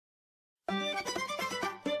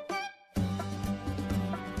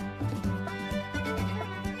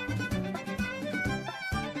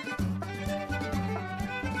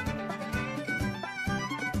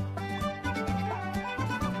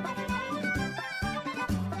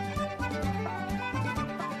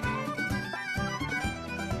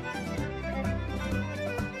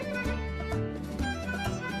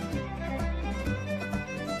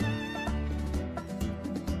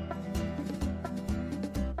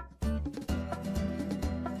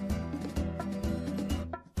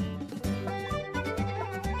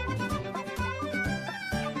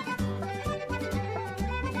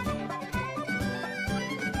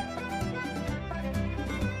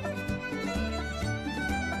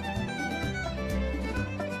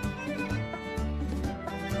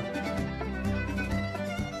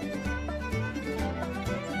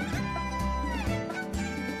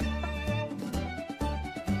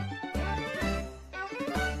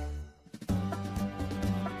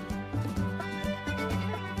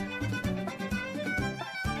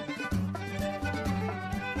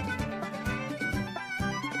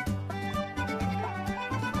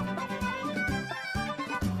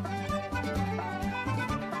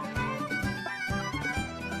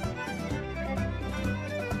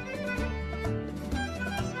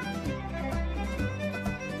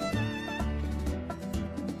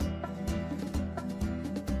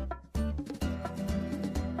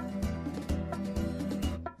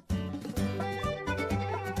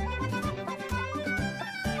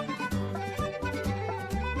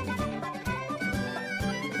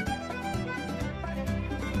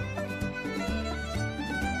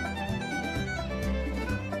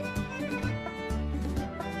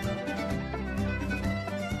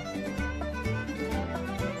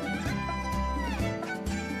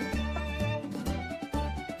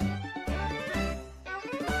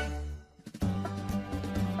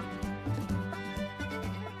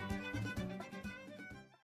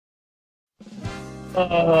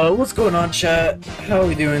What's going on, chat? How are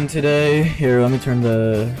we doing today? Here, let me turn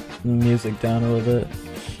the music down a little bit.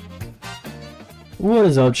 What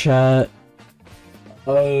is up, chat?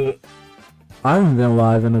 I haven't been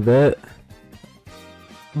live in a bit.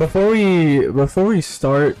 Before we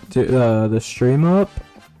start the stream up,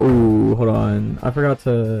 ooh, hold on. I forgot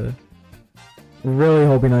to. Really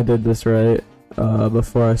hoping I did this right.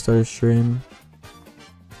 Before I started stream.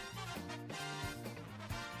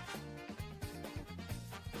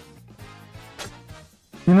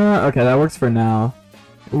 You know what? Okay, that works for now.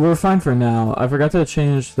 We're fine for now. I forgot to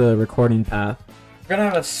change the recording path. We're gonna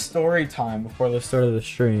have a story time before the start of the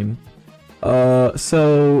stream.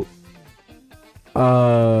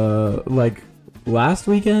 Like last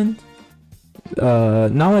weekend,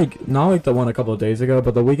 not like the one a couple of days ago,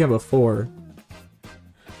 but the weekend before,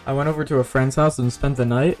 I went over to a friend's house and spent the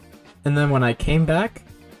night, and then when I came back,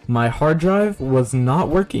 my hard drive was not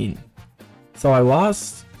working, so I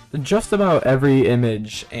lost just about every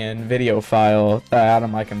image and video file that I had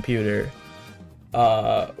on my computer,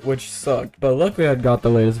 which sucked. But luckily I got the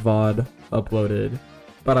latest VOD uploaded.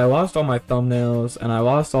 But I lost all my thumbnails and I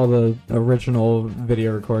lost all the original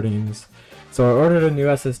video recordings. So I ordered a new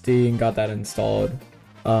SSD and got that installed.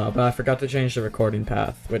 But I forgot to change the recording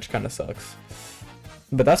path, which kind of sucks.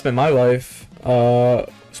 But that's been my life.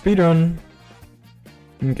 Speedrun.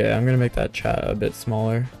 Okay, I'm gonna make that chat a bit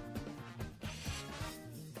smaller.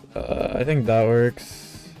 I think that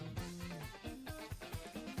works.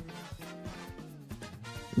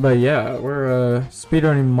 But yeah, we're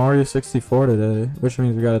speedrunning Mario 64 today, which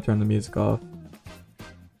means we gotta turn the music off.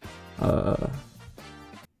 But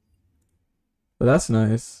that's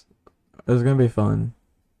nice. It's gonna be fun.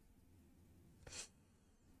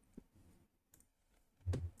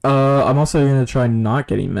 I'm also gonna try not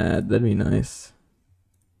getting mad. That'd be nice.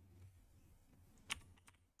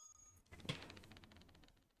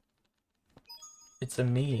 It's a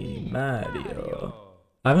me, Mario.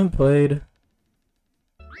 I haven't played.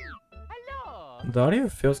 The audio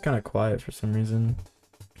feels kind of quiet for some reason.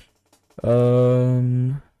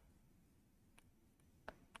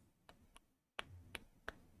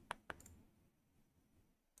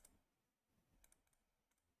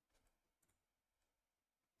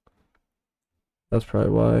 That's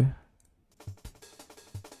probably why.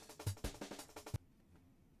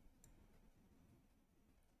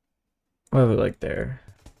 What have it like there?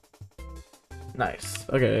 Nice.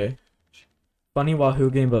 Okay. Funny Wahoo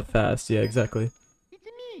game, but fast. Yeah, exactly. It's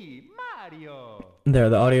me, Mario. There,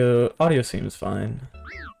 the audio seems fine.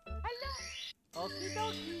 I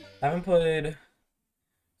haven't played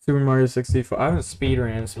Super Mario 64. I haven't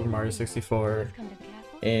speedrun Super Mario 64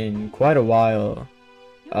 in quite a while.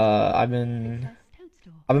 I've been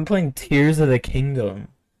playing Tears of the Kingdom.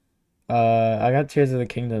 I got Tears of the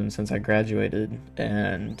Kingdom since I graduated,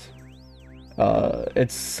 and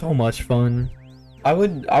it's so much fun. I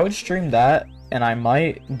would stream that, and I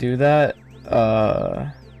might do that.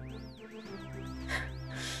 I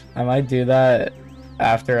might do that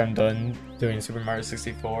after I'm done doing Super Mario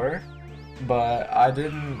 64. But I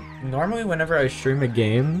didn't. Normally, whenever I stream a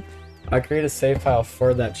game, I create a save file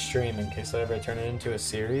for that stream in case I ever turn it into a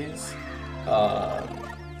series. But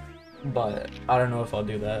I don't know if I'll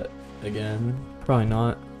do that again. Probably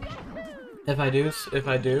not. If I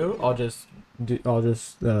do, I'll just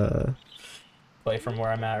play from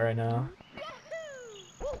where I'm at right now.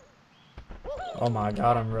 Oh my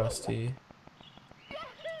god, I'm rusty.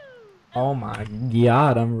 Oh my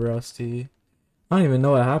god, I'm rusty. I don't even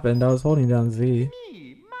know what happened. I was holding down Z.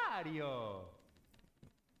 Me, Mario.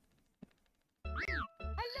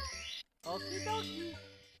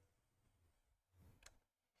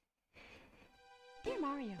 Dear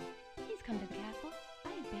Mario, please come to the castle. I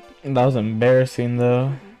beg to That was embarrassing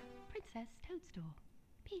though. Princess Toadstool.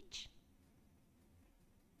 Peach.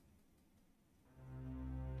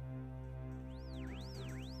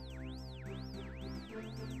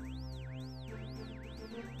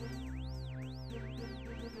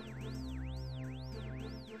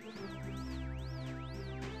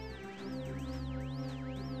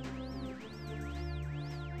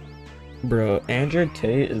 Bro, Andrew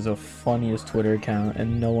Tate is the funniest Twitter account,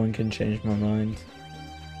 and no one can change my mind.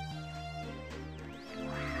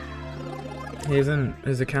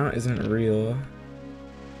 His account isn't real.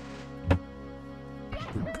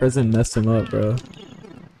 Prison messed him up, bro.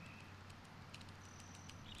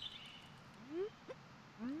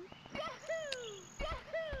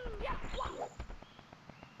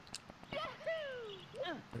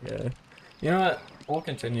 Okay. You know what? We'll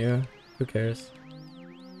continue. Who cares?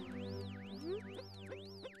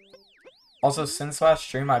 Also, since last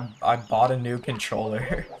stream, I bought a new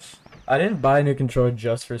controller. I didn't buy a new controller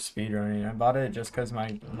just for speedrunning. I bought it just because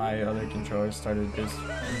my other controller started just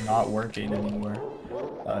not working anymore.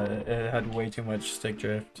 It had way too much stick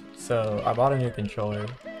drift. So I bought a new controller.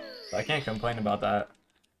 I can't complain about that,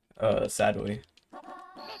 sadly.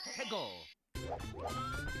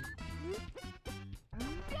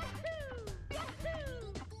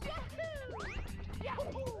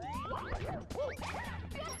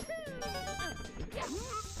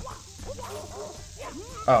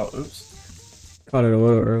 Oh, oops. Caught it a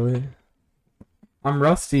little early. I'm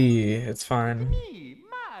rusty. It's fine. Me,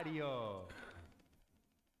 Mario.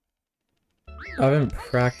 I haven't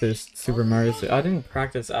practiced Super Mario. I didn't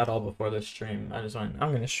practice at all before this stream. I just went,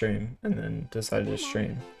 I'm gonna stream, and then decided to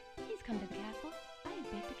stream. Please come to the castle. I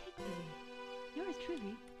baked a cake for you. Yours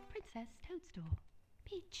truly, Princess Toadstool.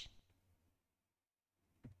 Peach.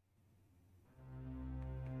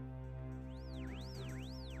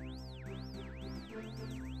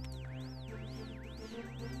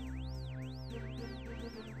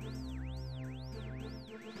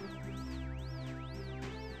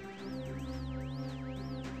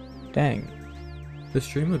 Dang. The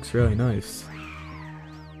stream looks really nice.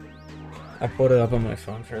 I pulled it up on my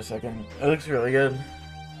phone for a second. It looks really good.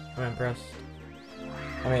 I'm impressed.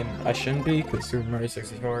 I mean, I shouldn't be, because Super Mario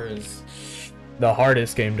 64 is the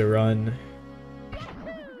hardest game to run.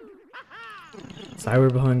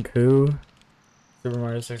 Cyberpunk who? Super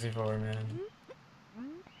Mario 64, man.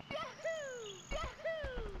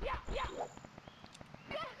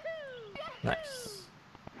 Nice.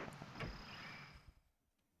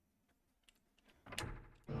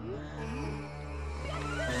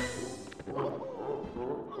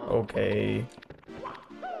 Okay.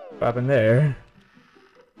 What happened there?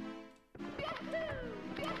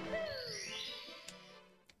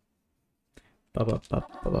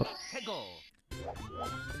 Ba-ba-ba-ba-ba.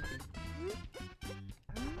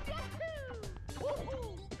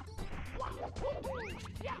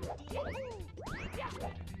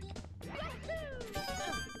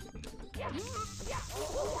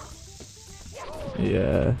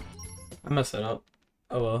 Yeah. I messed that up.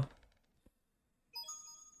 Oh well.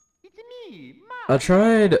 It's me, I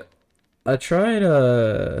tried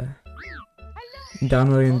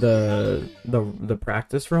downloading the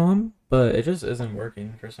practice ROM, but it just isn't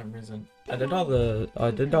working for some reason. I did all the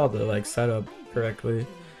like setup correctly,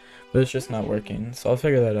 but it's just not working. So I'll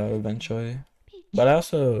figure that out eventually. But I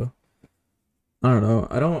don't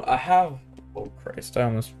know. I have, oh Christ, I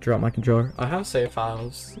almost dropped my controller. I have save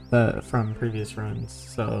files from previous runs,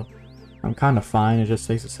 so I'm kind of fine. It just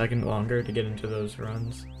takes a second longer to get into those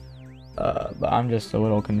runs. But I'm just a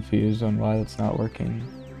little confused on why it's not working.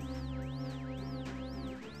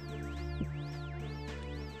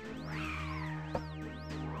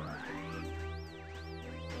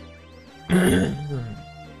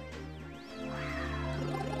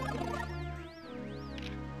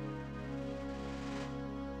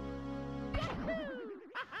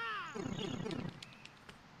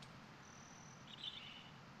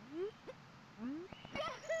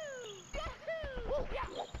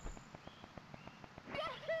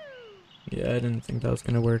 Yeah, I didn't think that was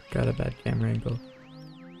gonna work. Got a bad camera angle.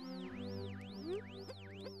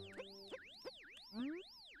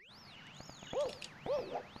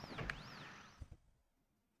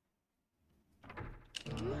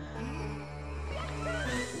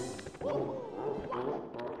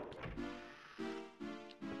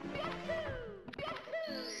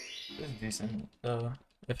 This is decent though.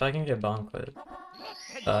 If I can get bomb clip,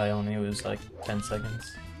 I only lose like 10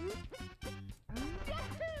 seconds.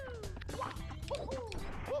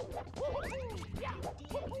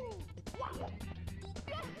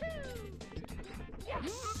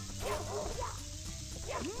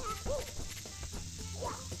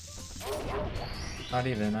 Not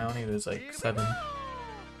even, I only lose like 7.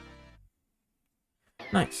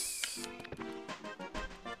 Nice.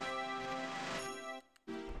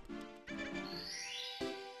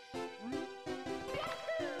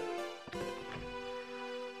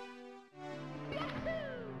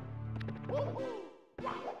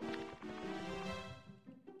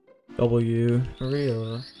 W, for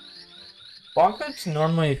real. Bomb clip's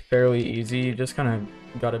normally fairly easy, you just kind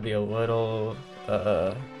of gotta be a little,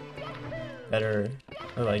 better.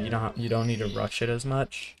 Like, you don't need to rush it as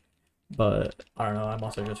much. But, I don't know, I'm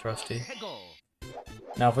also just rusty.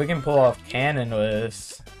 Now, if we can pull off cannon with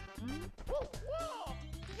this...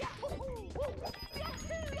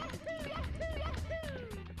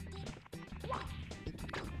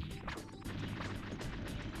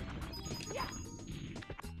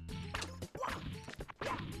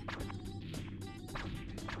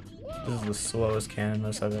 This is the slowest cannon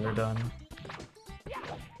list I've ever done.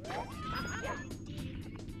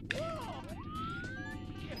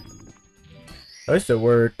 At least it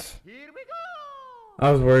worked. Here we go.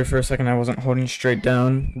 I was worried for a second I wasn't holding straight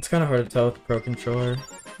down. It's kind of hard to tell with the Pro Controller.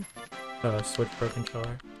 Switch Pro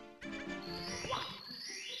Controller.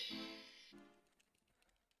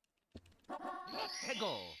 Let's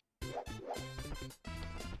go.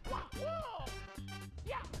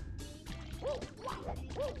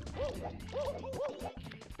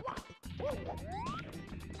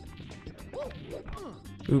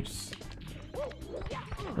 Oops.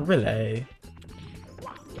 Relay.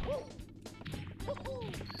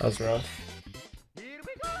 That was rough. Here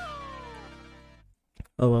we go.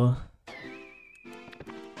 Oh well.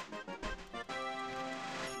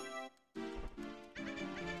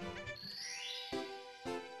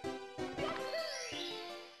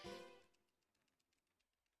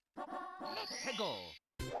 Let's go.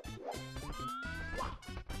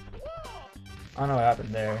 I don't know what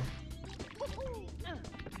happened there.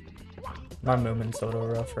 My movement's a little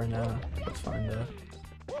rough right now. That's fine though.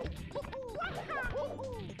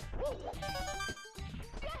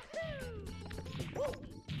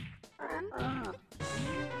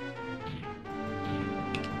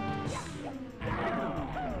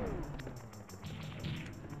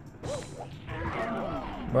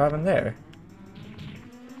 What happened there?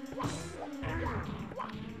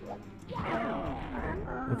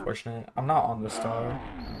 Unfortunate. I'm not on the star.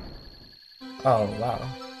 Oh, wow.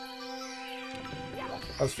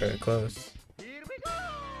 That was very close. Here we go.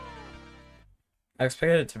 I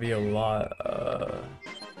expected it to be a lot,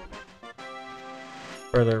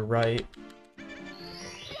 further right.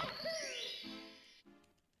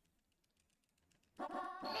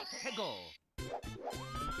 Let's go.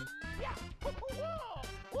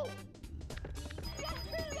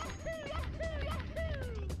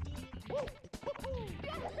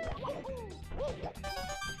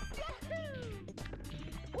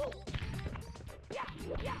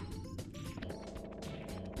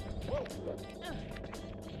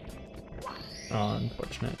 Oh,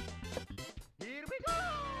 unfortunate. Here we go.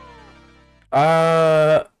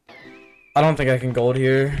 I don't think I can gold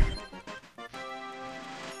here.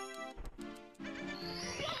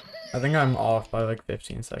 I think I'm off by like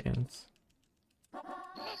 15 seconds.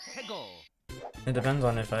 Let's go. It depends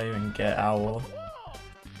on if I even get owl.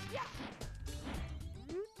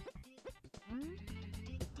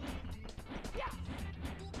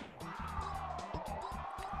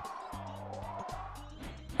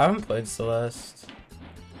 I haven't played Celeste.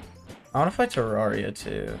 I want to fight Terraria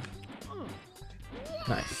too.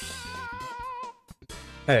 Nice.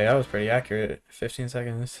 Hey, that was pretty accurate. 15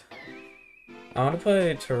 seconds. I want to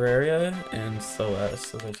play Terraria and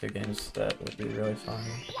Celeste. Those are two games that would be really fun.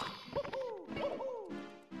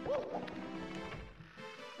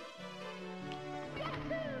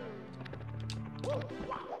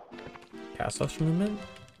 Castle movement?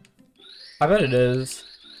 I bet it is.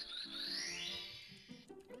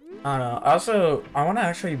 I don't know. Also,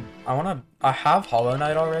 I have Hollow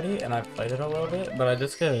Knight already, and I've played it a little bit, but I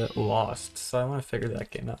just get lost, so I want to figure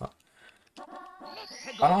that game out.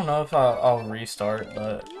 I don't know if I'll restart,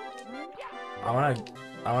 but I wanna,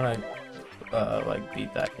 like,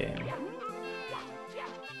 beat that game.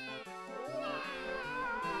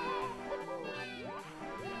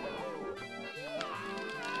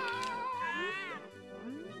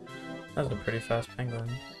 That's a pretty fast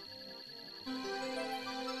penguin.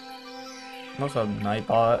 Also,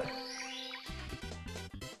 Nightbot.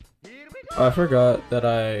 Oh, I forgot that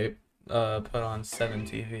I put on 7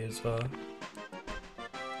 TV as well.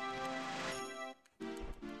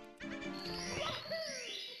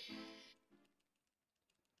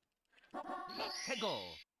 Let's go.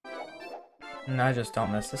 And I just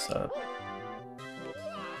don't mess this up.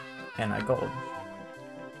 And I gold.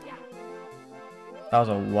 That was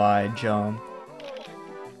a wide jump.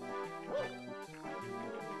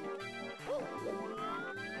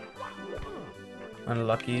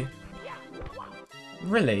 Unlucky.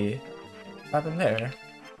 Really? What happened there?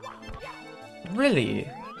 Really?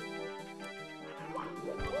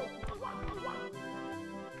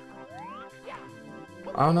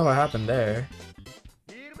 I don't know what happened there.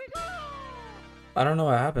 I don't know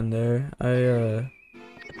what happened there.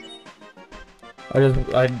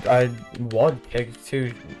 I wall kicked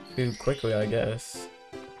too quickly, I guess.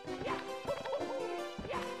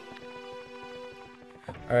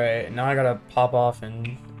 Alright, now I gotta pop off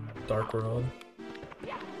in Dark World.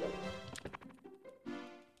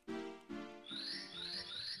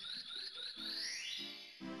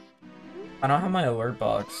 I don't have my alert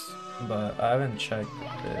box, but I haven't checked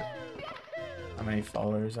it. How many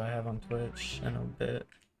followers I have on Twitch in a bit.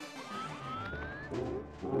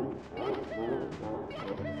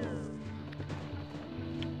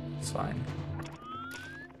 It's fine.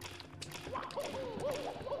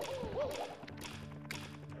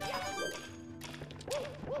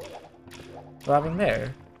 what happened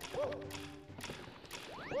there?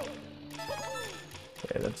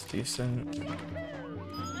 Okay, that's decent.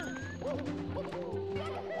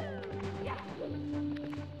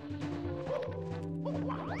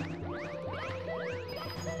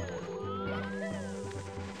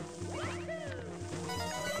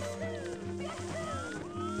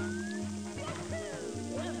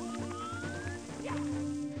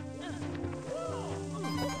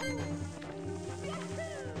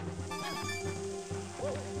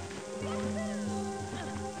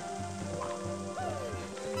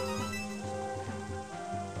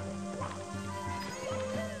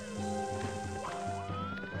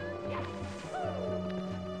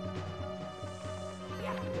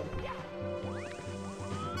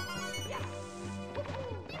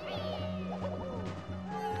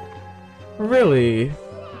 Really?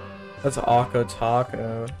 That's Akko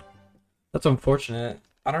Taco. That's unfortunate.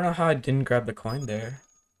 I don't know how I didn't grab the coin there.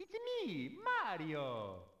 It's me,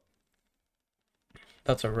 Mario.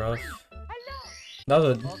 That's a rough. That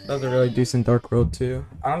was a really decent dark road too.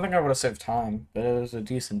 I don't think I would have saved time, but it was a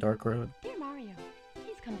decent dark road. Dear Mario,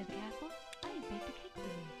 please come to the castle. I have baked a cake for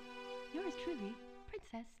you. Yours truly,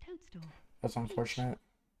 Princess Toadstool. That's unfortunate.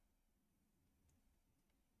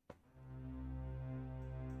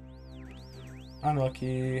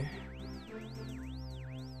 Unlucky.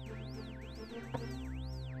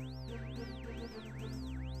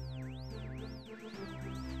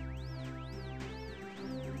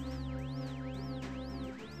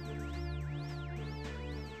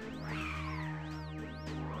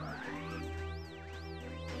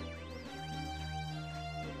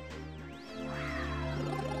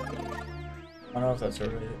 I don't know if that's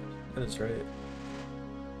right. That's right.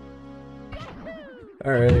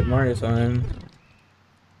 Alright, Mario time.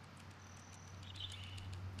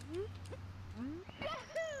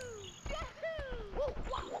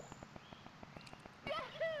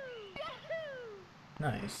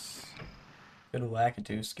 Nice. Good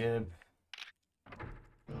wackadoo skip.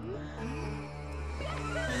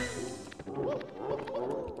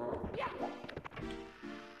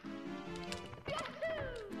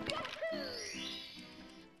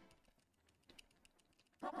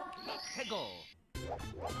 Hegel.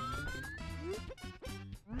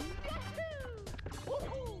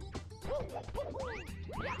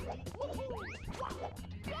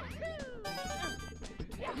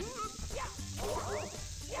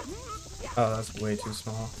 Oh, that's way too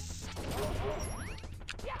small.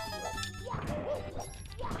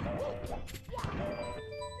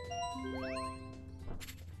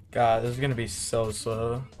 God, this is gonna be so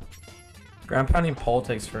slow. Ground pounding pole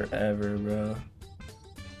takes forever, bro.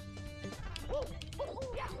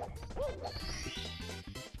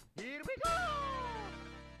 Here we go.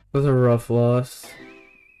 That was a rough loss.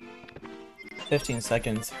 15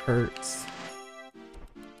 seconds hurts.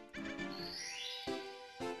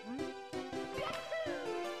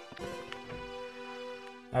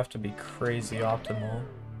 I have to be crazy optimal.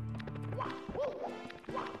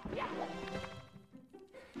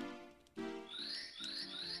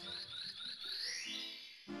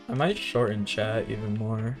 I might shorten chat even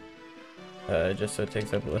more, just so it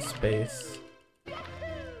takes up less space.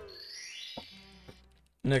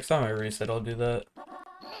 Next time I reset, I'll do that.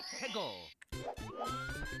 Hegel.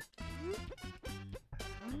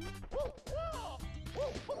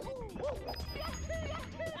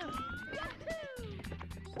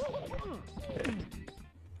 Okay.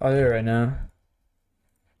 I'll do it right now.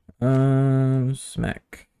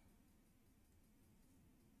 Smack.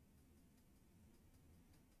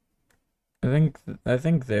 I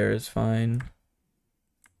think there is fine.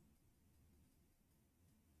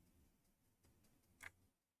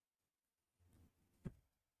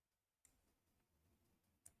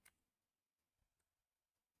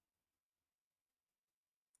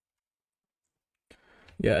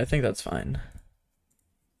 Yeah, I think that's fine.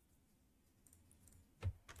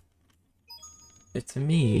 It's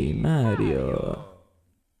me, Mario.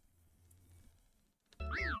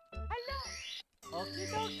 Okie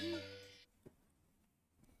dokie.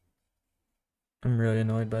 I'm really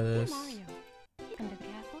annoyed by Dear this. Mario, please come to the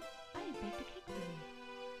castle. I have baked a cake for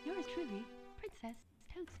you. Yours truly, Princess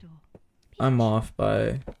Toadstool. I'm off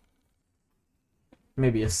by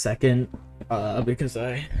maybe a second, because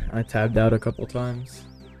I tabbed out a couple times.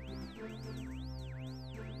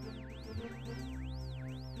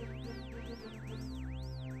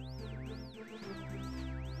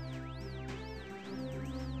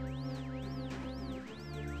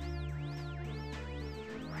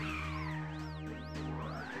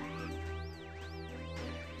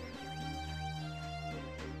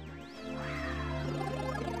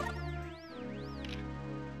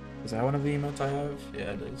 Is that one of the emotes I have?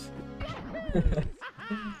 Yeah, it is.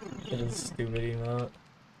 It is a stupid emote.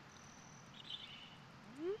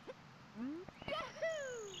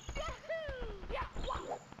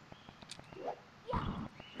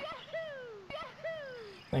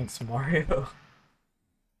 Thanks, Mario.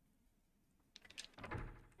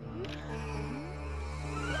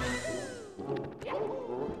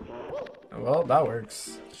 Well, that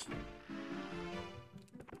works.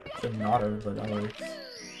 Should not have, but that works.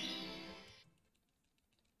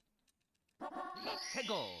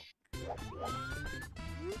 Peggle.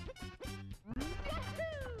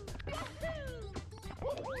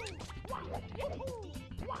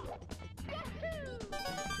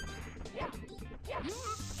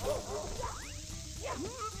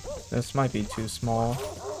 This might be too small.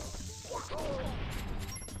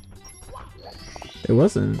 It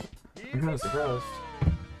wasn't. I'm kind of surprised.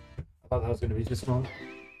 I thought that was gonna be too small.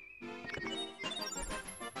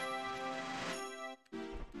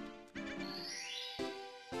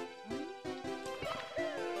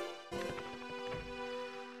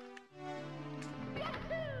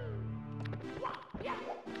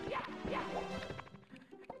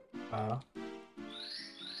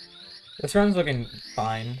 This run's looking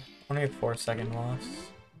fine. Only a 4-second loss.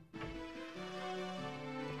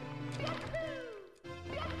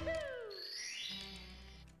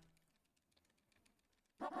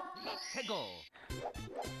 Peggle.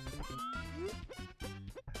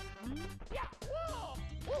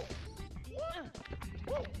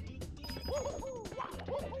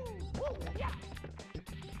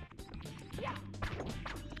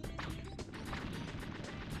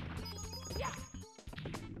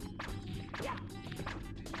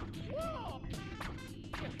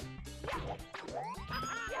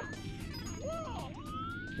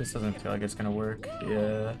 This doesn't feel like it's gonna work.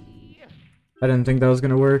 Yeah. I didn't think that was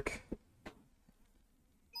gonna work.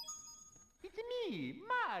 It's me,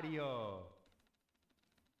 Mario.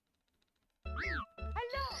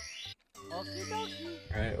 Hello. Okie dokie.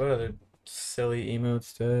 Alright, what other silly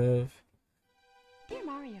emotes do I have? Dear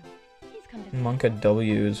Mario, please come to Monka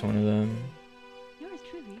W is one of them. Yours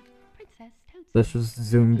truly, Princess Toadstool. This just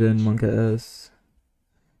zoomed in Monka S.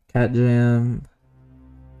 Cat Jam.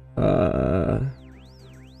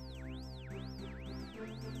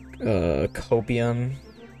 Copium.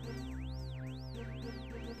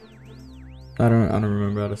 I don't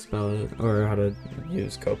remember how to spell it or how to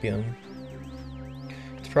use copium.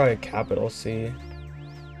 It's probably a capital C.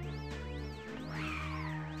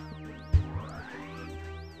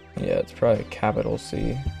 Yeah, it's probably a capital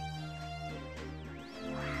C.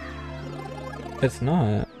 It's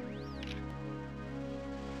not.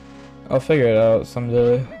 I'll figure it out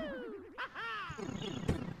someday.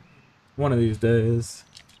 One of these days.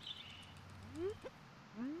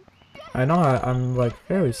 I know I'm like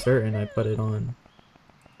fairly certain I put it on.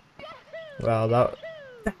 Wow, that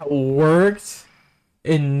worked.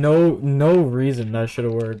 In no reason that should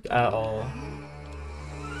have worked at all.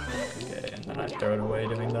 Okay, and then I throw it away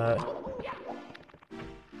doing that.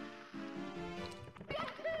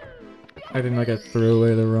 I think like I threw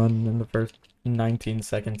away the run in the first 19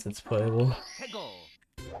 seconds it's playable. Peggle.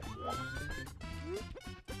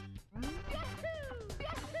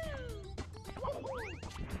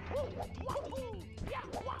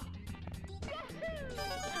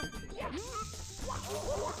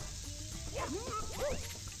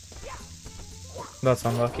 That's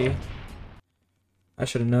unlucky. I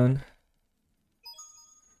should have known.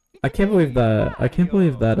 I can't believe that. I can't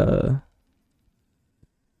believe that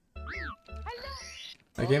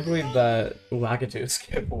Lakitu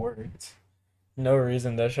skip worked. No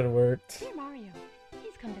reason that should have worked. Dear Mario,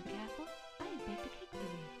 please come to the castle. I have baked a cake for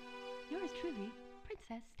you. Yours truly,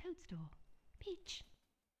 Princess Toadstool. Peach.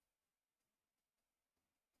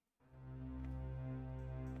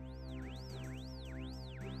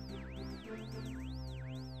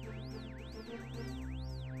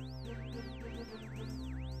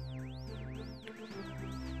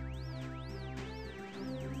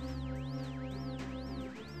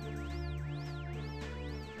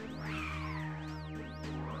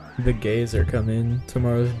 The gays are coming.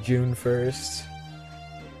 Tomorrow's June 1st.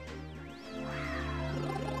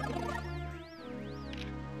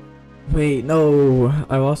 Wait, no!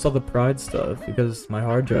 I lost all the Pride stuff because my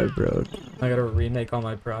hard drive broke. I gotta remake all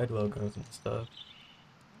my Pride logos and stuff.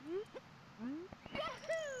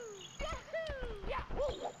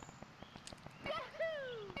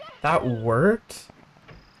 That worked?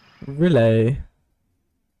 Relay.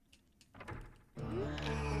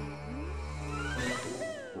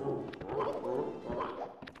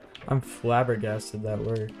 I'm flabbergasted that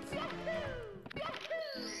worked.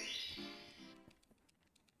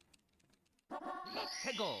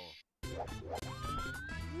 Let's go.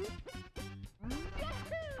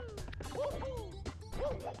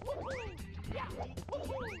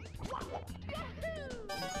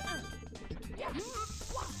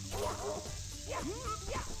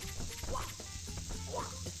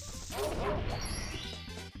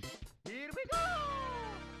 Here we go.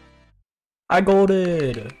 I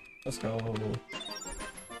golded. Let's go.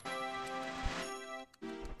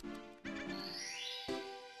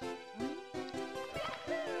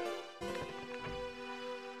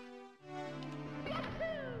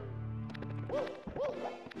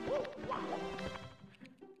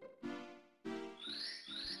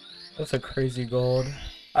 That's a crazy gold.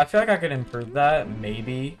 I feel like I could improve that,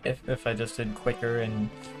 maybe, if I just did quicker and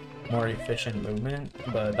more efficient movement,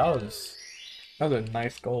 but that was a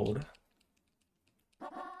nice gold.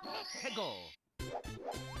 Let's go.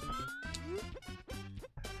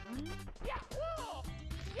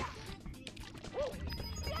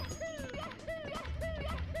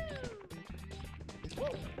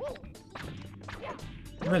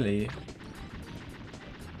 Really?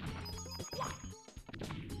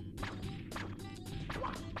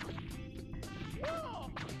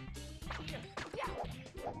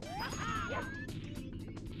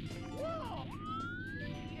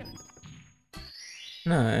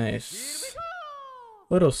 Nice.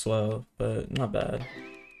 Little slow, but not bad.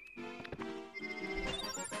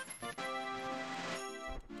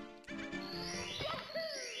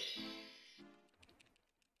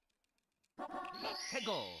 Let's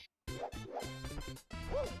go.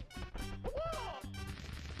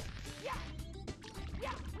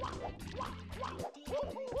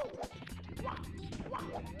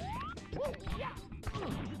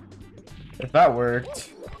 If that worked.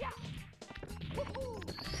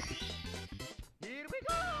 Here we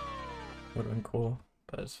go. Would have been cool,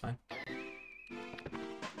 but it's fine.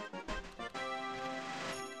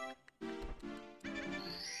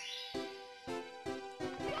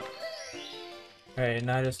 Alright,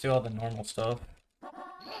 now I just do all the normal stuff.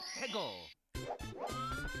 Let's go.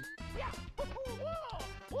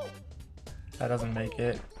 That doesn't make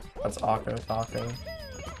it. That's Akko Taco.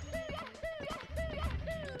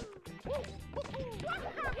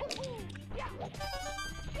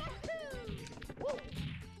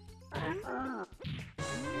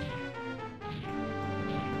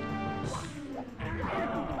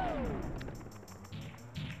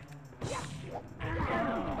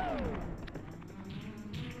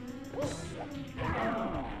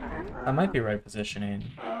 That might be right positioning.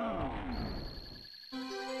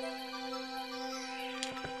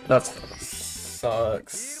 That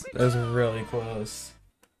sucks. That was really close.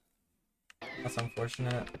 That's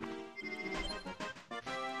unfortunate.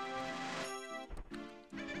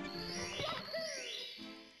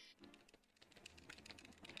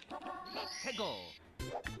 Let's go.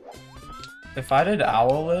 If I did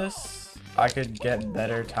Owless, I could get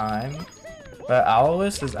better time. But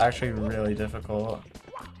Owless is actually really difficult.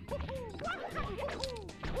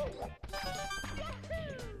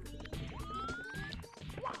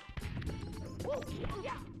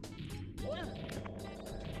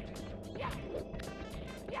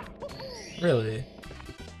 Really?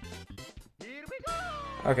 Here we go.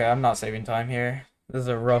 Okay, I'm not saving time here. This is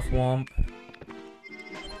a rough wump.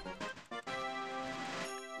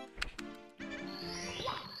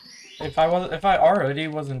 If I already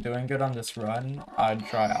wasn't doing good on this run, I'd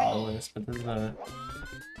try Owless, but this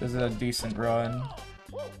is a decent run.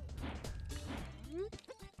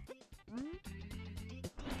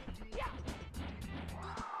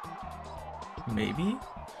 Maybe?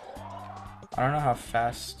 I don't know how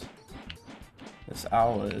fast this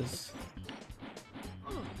owl is.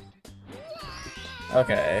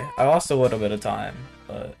 Okay, I lost a little bit of time,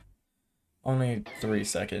 but only 3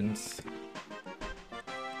 seconds.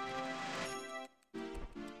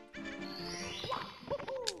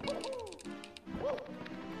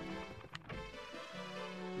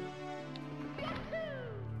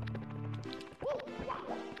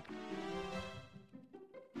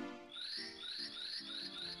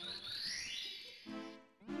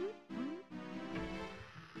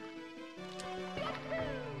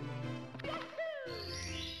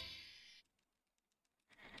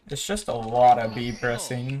 It's just a lot of B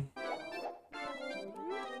pressing.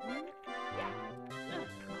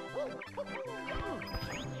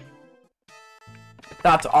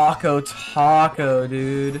 That's Akko Taco,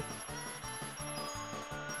 dude.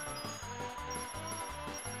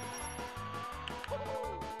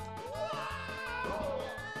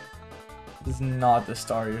 This is not the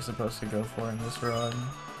star you're supposed to go for in this run.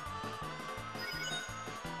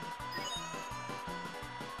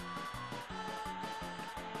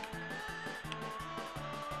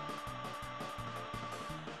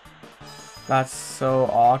 That's so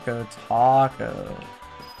Aka Taka.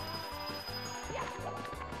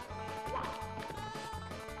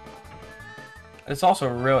 It's also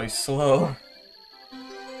really slow.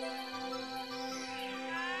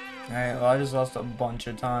 Alright, well, I just lost a bunch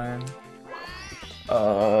of time.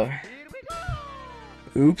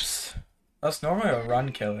 Oops. That's normally a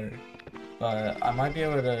run killer, but I might be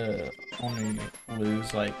able to only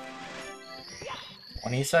lose like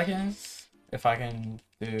 20 seconds if I can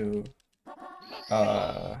do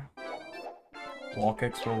wall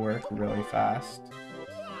kicks will work really fast.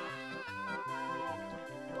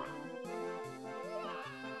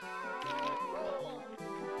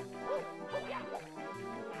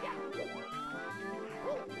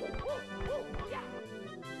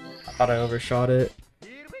 I thought I overshot it.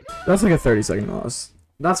 That's like a 30-second loss.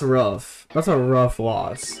 That's rough. That's a rough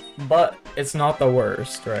loss. But it's not the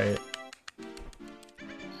worst, right?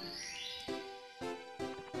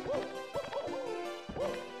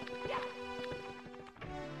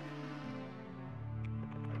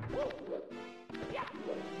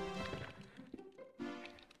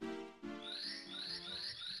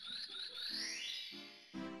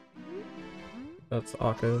 That's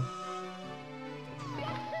Akko.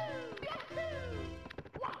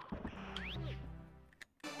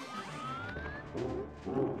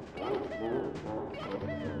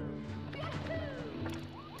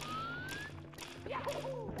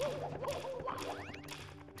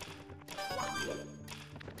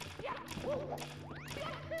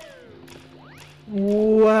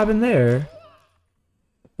 What happened there?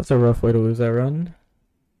 That's a rough way to lose that run.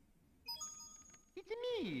 It's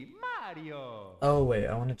me, Mario. Oh wait,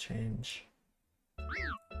 I want to change.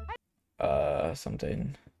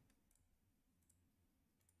 Something.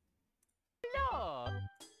 Hello.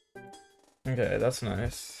 Okay, that's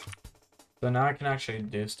nice. So now I can actually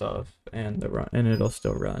do stuff and it'll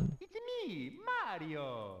still run. It's me,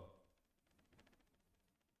 Mario.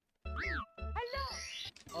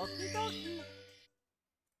 Hello. Okie dokie.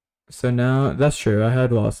 So now, that's true, I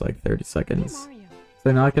had lost like 30 Hey seconds. Mario.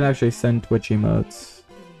 So now I can actually send Twitch emotes.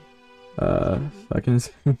 So I can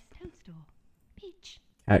send Toadstool. Peach.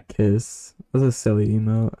 cat kiss. That's a silly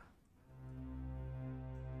emote.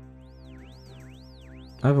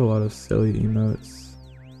 I have a lot of silly emotes.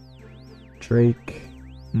 Drake,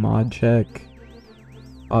 mod check,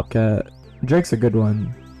 Popcat. Drake's a good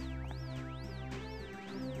one.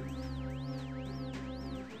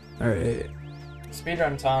 Alright.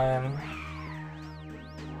 Speedrun time.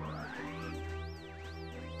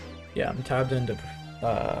 Yeah, I'm tabbed into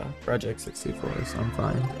Project 64, so I'm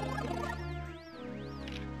fine.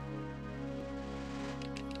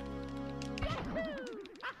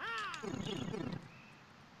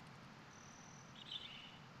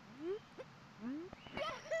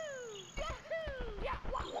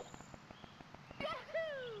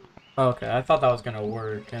 Okay, I thought that was gonna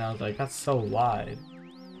work, and I was like, that's so wide.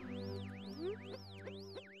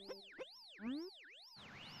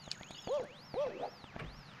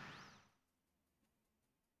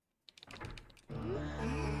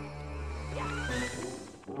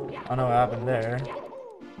 I don't know what happened there.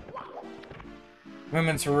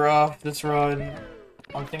 Movement's rough this run.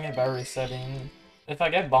 I'm thinking about resetting. If I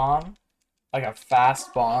get bomb, like a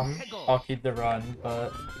fast bomb, I'll keep the run,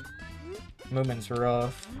 but movement's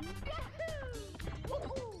rough.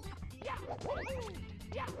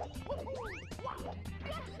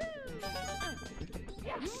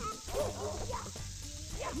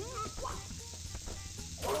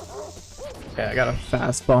 Okay, I got a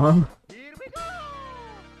fast bomb.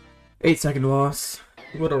 8-second loss.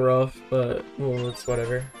 A little rough, but well, it's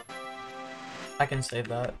whatever. I can save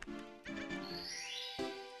that.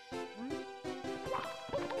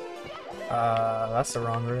 That's the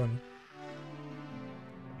wrong room.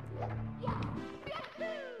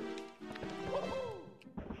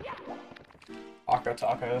 Taco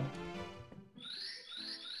Taco.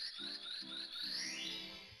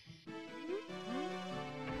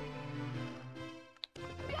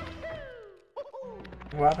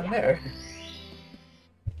 What happened there?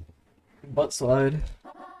 Butt slide.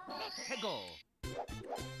 Go.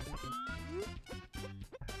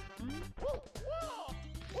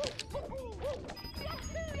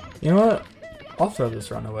 You know what? I'll throw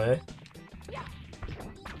this run away.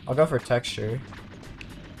 I'll go for texture.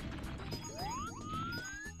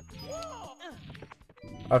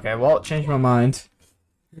 Okay, well, changed my mind.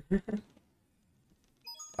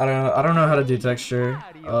 I don't know how to do texture.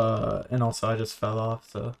 And also I just fell off,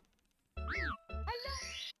 so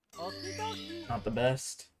Okie dokie. not the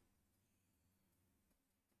best.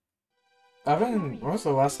 When was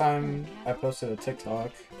the last time I posted a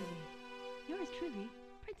TikTok? Yours truly,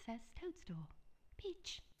 Princess Toadstool.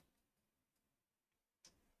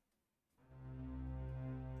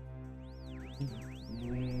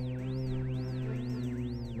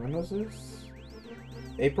 When was this?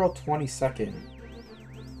 April 22nd.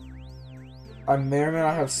 I may or may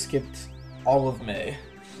not have skipped all of May.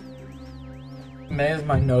 May is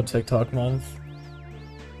my no TikTok month.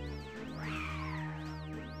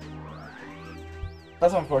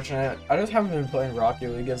 That's unfortunate. I just haven't been playing Rocket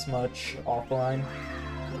League as much offline.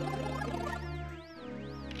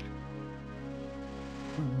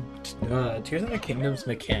 Tears of the Kingdom's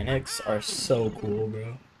mechanics are so cool,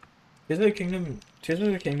 bro. Tears of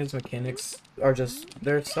the Kingdom's mechanics are just,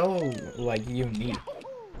 they're so, like, unique.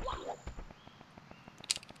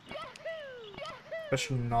 That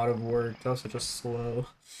should not have worked. That was such a slow.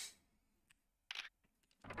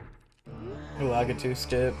 Ooh, I get to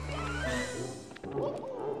skip.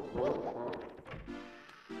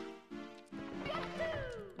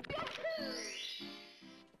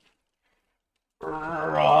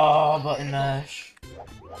 Button mash.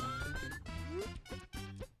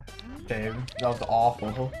 Babe, that was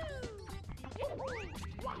awful.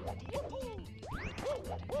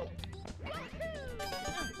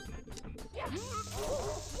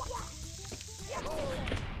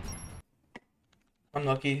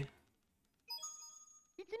 Unlucky.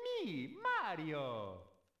 It's me, Mario.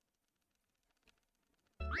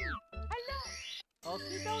 Hello.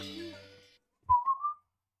 Okie dokie.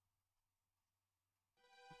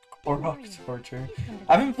 Or Rock Torture.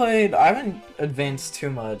 I haven't advanced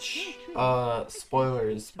too much.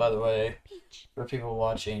 Spoilers, by the way, for people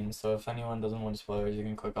watching, so if anyone doesn't want spoilers, you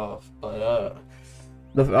can click off. But,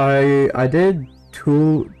 I did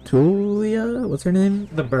Tulia? What's her name?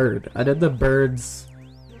 The bird. I did the bird's,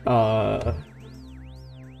 like,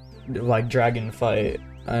 dragon fight,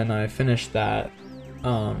 and I finished that.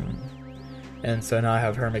 And so now I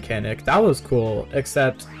have her mechanic. That was cool,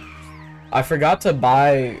 except I forgot to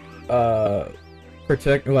buy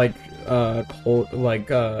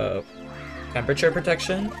temperature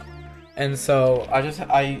protection, and so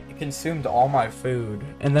I consumed all my food,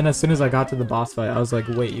 and then as soon as I got to the boss fight, I was like,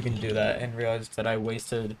 wait, you can do that, and realized that I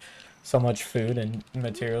wasted so much food and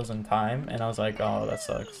materials and time, and I was like, oh, that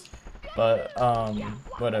sucks. But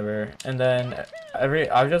whatever. And then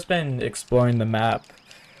I've just been exploring the map.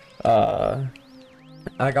 I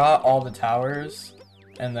got all the towers,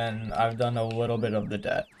 and then I've done a little bit of the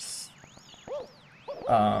depths.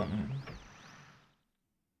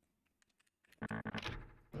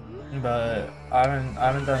 But I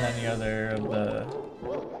haven't done any other of the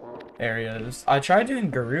areas. I tried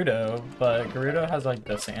doing Gerudo, but Gerudo has like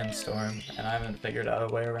the sandstorm, and I haven't figured out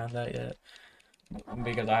a way around that yet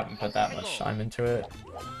because I haven't put that much time into it.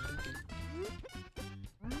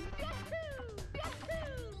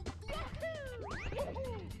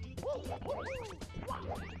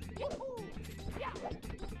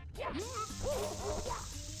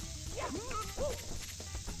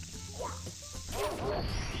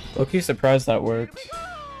 Low-key surprised that worked.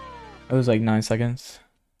 It was like 9 seconds.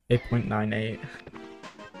 8.98.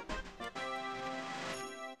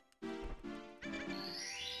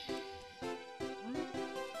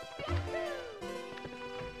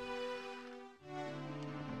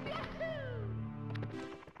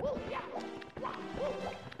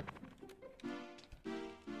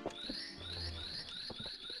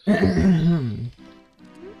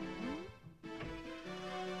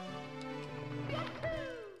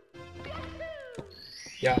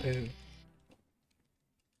 Yahoo.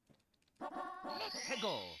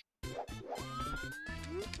 Go.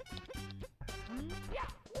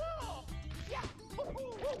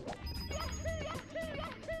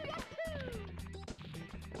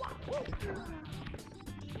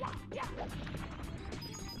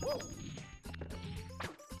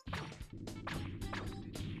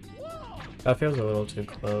 That feels a little too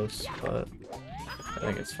close, but I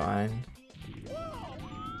think it's fine.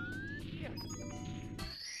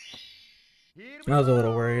 I was a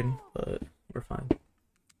little worried, but we're fine.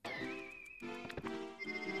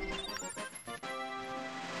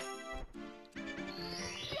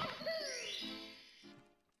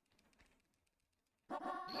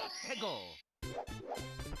 Go.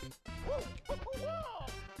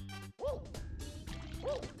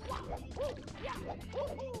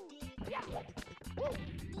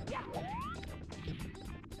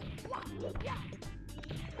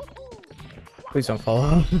 Please don't fall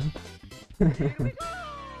off.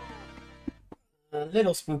 A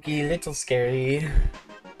little spooky, little scary.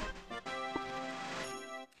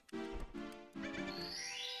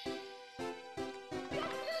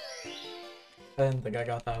 I didn't think I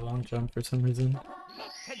got that long jump for some reason.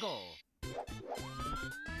 Go.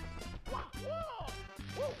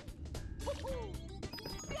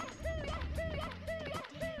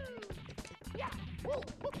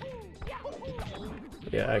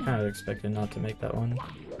 Yeah, I kind of expected not to make that one.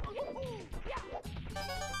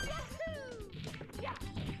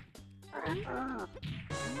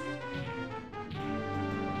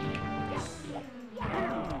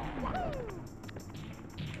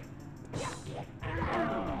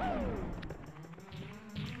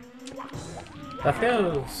 That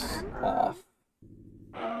feels off.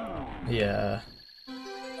 Yeah.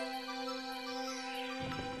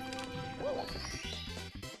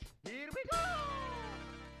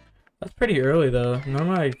 That's pretty early though.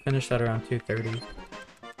 Normally I finish at around 2:30.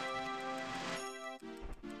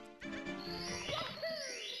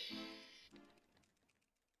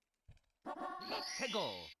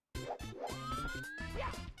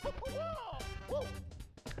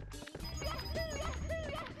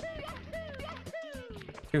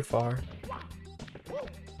 Too far.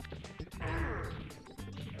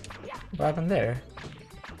 What happened there?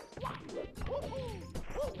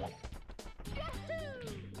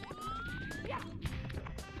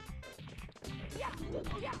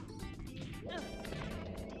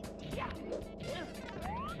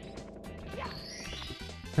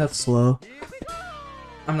 That's slow.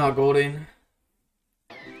 I'm not golding.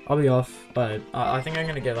 I'll be off, but I think I'm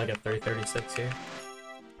gonna get like a 336 here.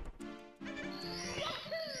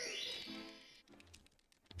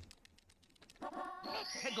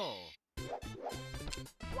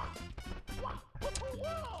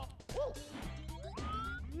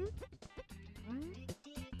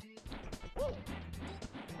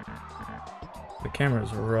 The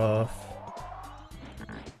camera's rough.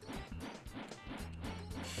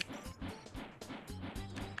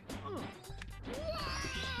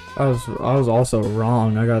 I was also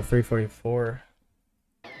wrong. I got 344.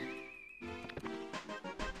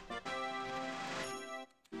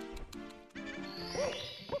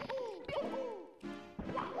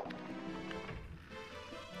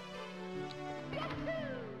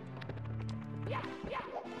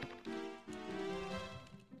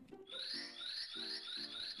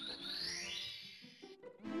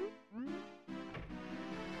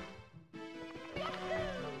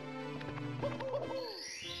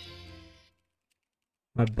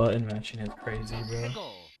 My button matching is crazy,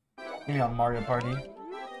 bro. Maybe on Mario Party.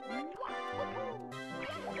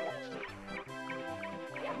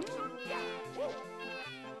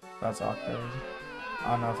 That's awkward.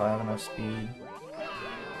 I don't know if I have enough speed.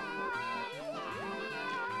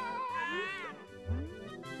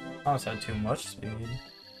 I almost had too much speed.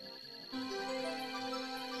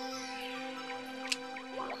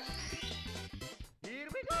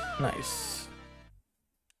 Nice.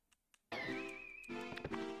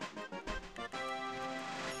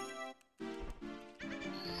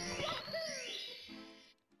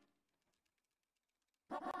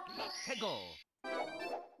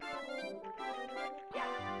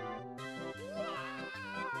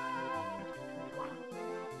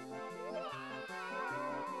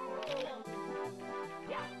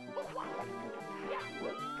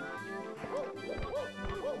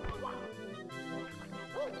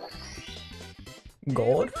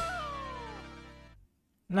 Gold?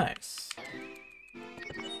 Nice.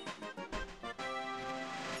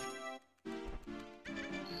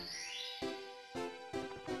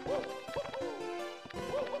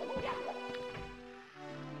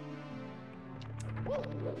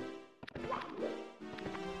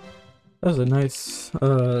 That was a nice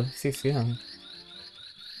CCM.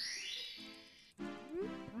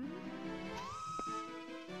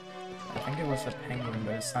 I think it was a penguin,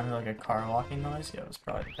 but it sounded like a car walking noise. Yeah, it was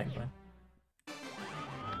probably the penguin.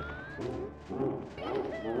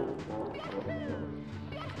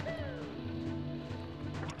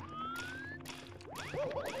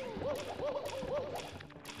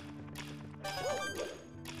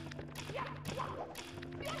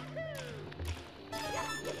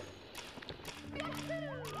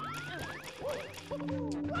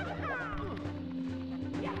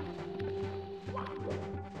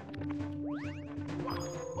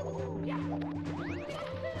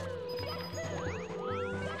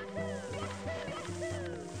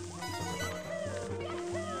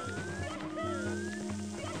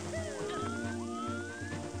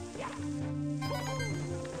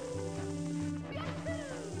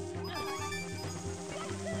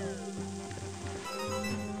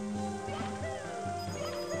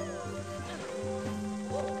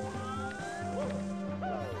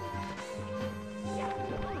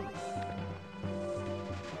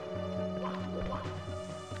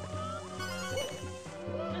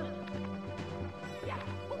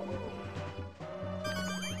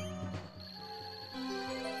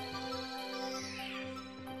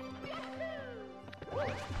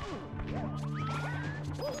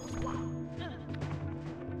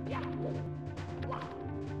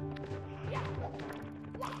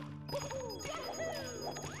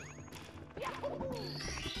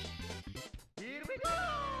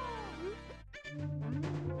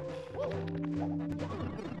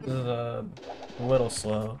 a little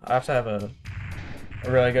slow. I have to have a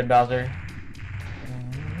really good Bowser.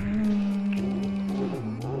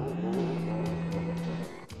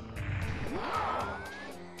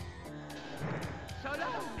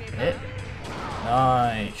 Hit.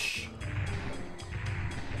 Nice.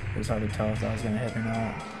 It was hard to tell if that was gonna hit or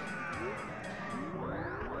not.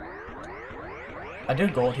 I do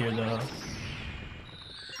gold here though.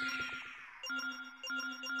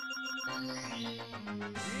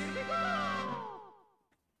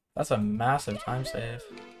 That's a massive time save.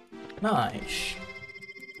 Nice.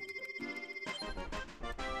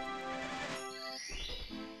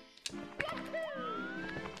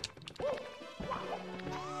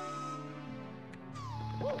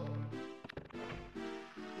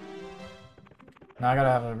 Now I gotta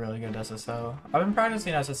have a really good SSL. I've been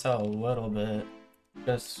practicing SSL a little bit,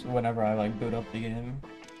 just whenever I like boot up the game.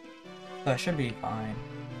 That should be fine.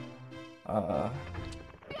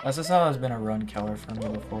 SSL has been a run killer for me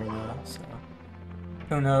before though, so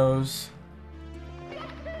who knows?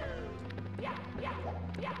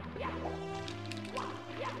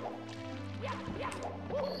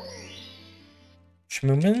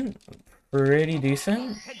 Schmoomin, pretty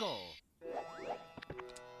decent.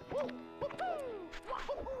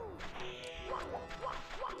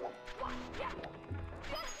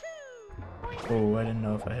 Oh, I didn't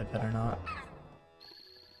know if I hit that or not.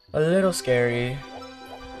 A little scary.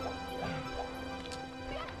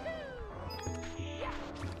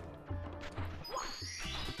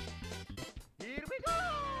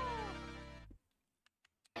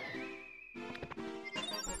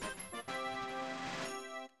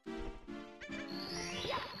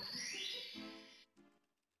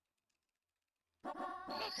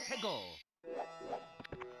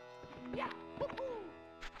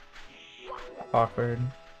 Awkward.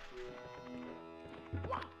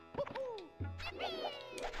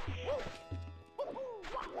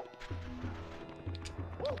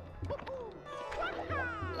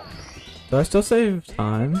 Do I still save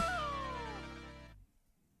time?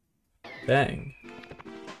 Dang.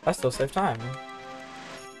 I still save time.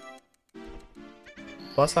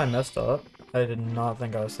 Plus I messed up. I did not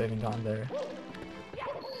think I was saving time there.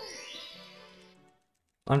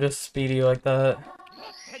 I'm just speedy like that.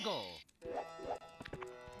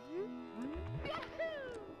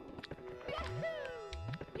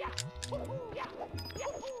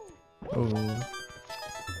 Ooh.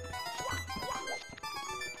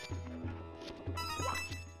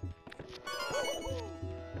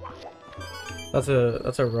 That's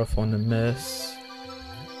a rough one to miss.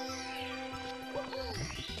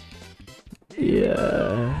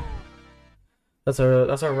 Yeah. That's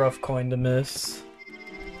a rough coin to miss.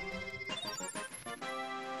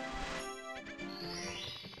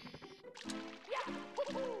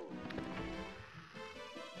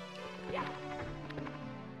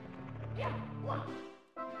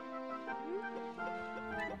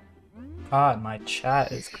 God, my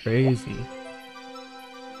chat is crazy.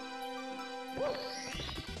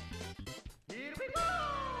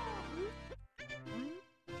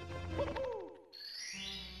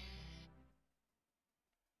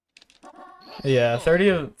 Yeah,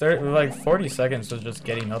 30 like 40 seconds was just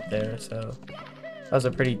getting up there, so that was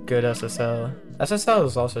a pretty good SSL. SSL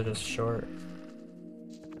is also just short.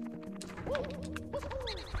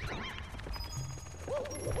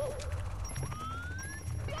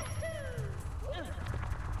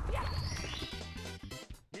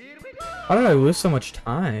 How did I lose so much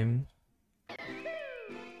time?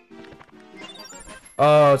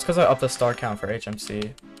 Oh, it's because I upped the star count for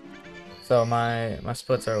HMC. So my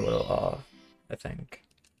splits are a little off, I think.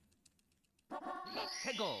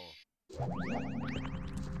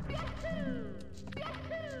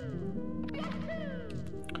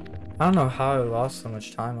 I don't know how I lost so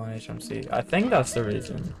much time on HMC. I think that's the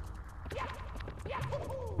reason.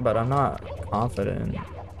 But I'm not confident.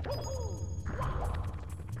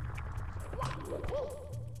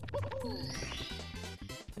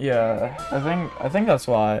 Yeah, I think that's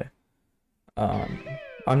why.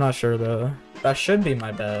 I'm not sure though. That should be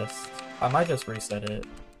my best. I might just reset it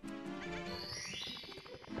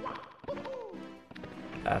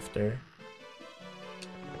after.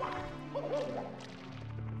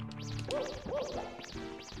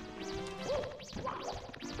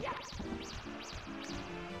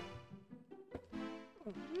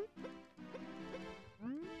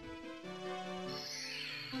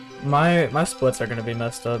 My splits are gonna be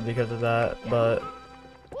messed up because of that, but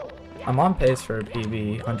I'm on pace for a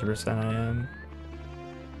PB, 100% I am.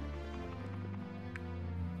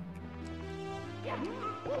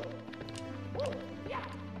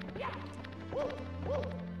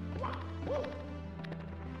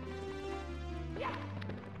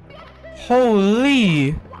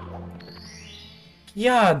 Holy!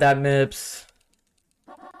 Yeah, that mips.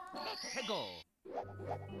 Hegel.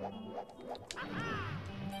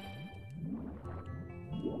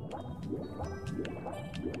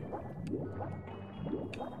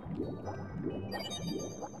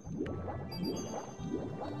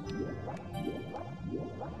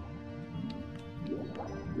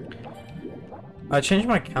 I changed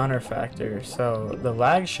my counter factor, so the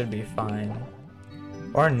lag should be fine.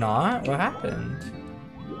 Or not? What happened?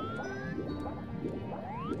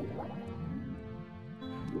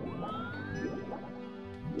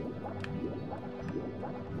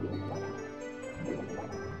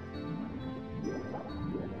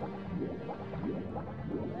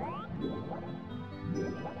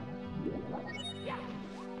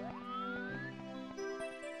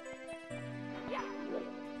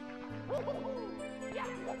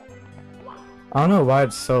 I don't know why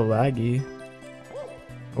it's so laggy.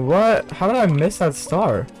 What? How did I miss that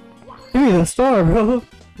star? Give me the star, bro.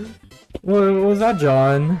 What was that,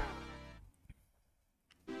 John?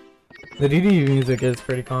 The DD music is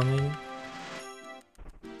pretty calming.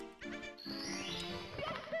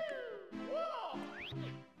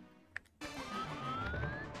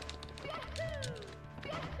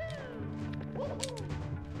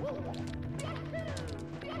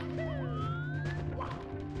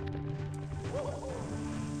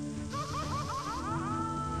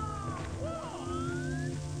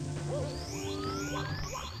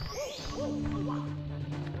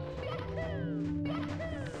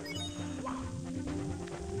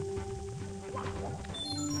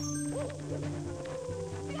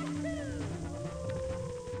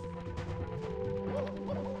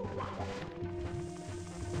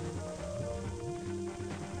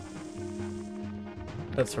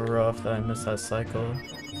 That's rough that I missed that cycle.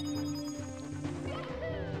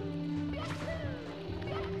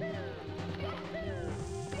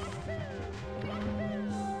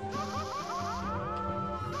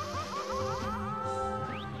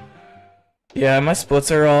 Yeah, my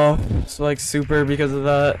splits are off. It's like super because of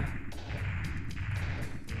that.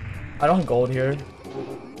 I don't gold here.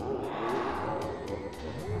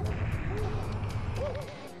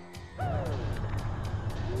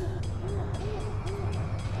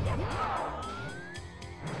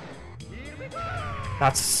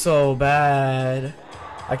 That's so bad.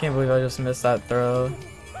 I can't believe I just missed that throw.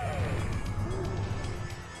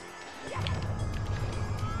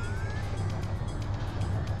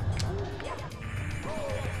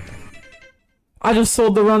 I just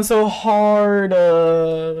sold the run so hard.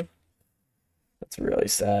 That's really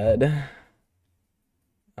sad.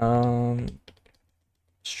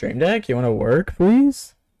 Stream Deck, you want to work,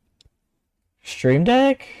 please? Stream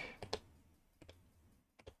Deck?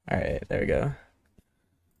 Alright, there we go.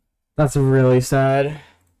 That's really sad.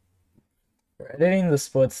 We're editing the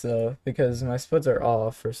splits though, because my splits are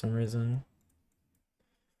off for some reason.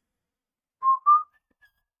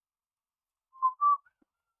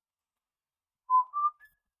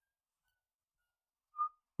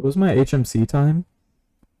 What was my HMC time?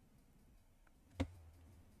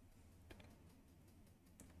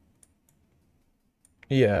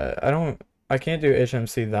 Yeah, I can't do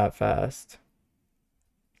HMC that fast.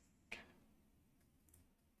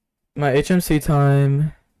 My HMC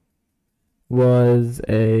time was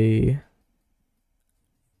I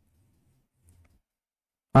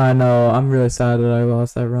know, I'm really sad that I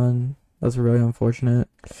lost that run. That's really unfortunate.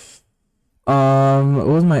 What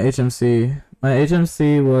was my HMC? My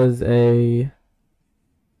HMC was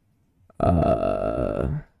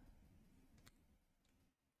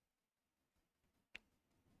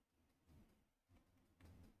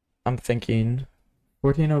I'm thinking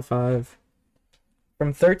 1405.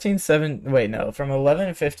 From 13:07, wait, no, from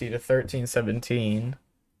 11:50 to 13:17.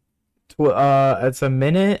 It's a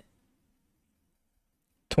minute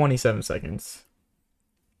 27 seconds.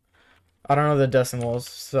 I don't know the decimals,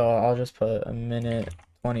 so I'll just put a minute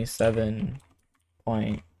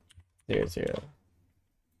 27.00.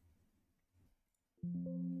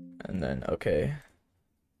 And then okay.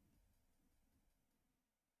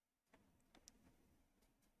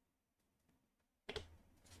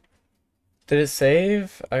 Did it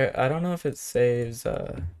save? I don't know if it saves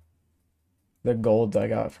the gold I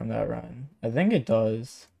got from that run. I think it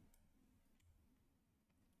does.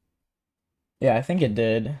 Yeah, I think it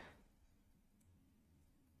did.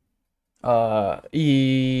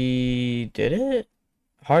 Did it?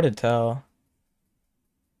 Hard to tell.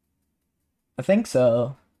 I think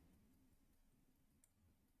so.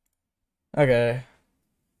 Okay.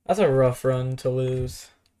 That's a rough run to lose.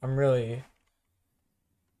 I'm really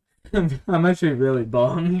I'm actually really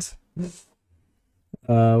bummed.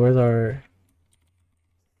 Where's our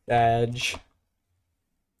badge?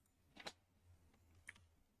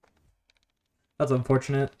 That's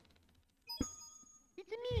unfortunate. It's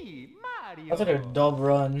me, Mario. That's like a dub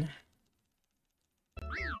run.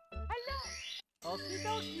 Hello. Okie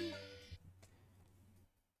dokie.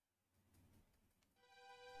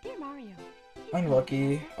 Dear Mario,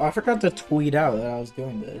 Unlucky. Oh, I forgot to tweet out that I was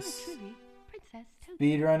doing yours this. truly, Princess Toadstool.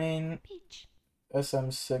 Speedrunning Peach.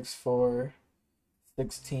 SM64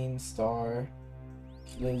 16 star.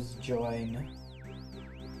 Please join.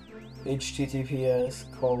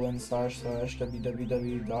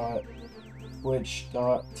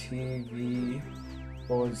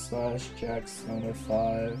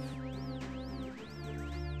 https://www.twitch.tv/JacksonaFive.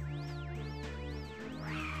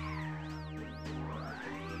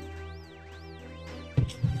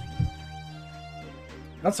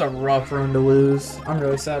 That's a rough run to lose. I'm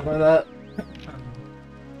really sad by that.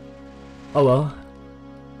 Oh well.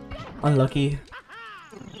 Unlucky.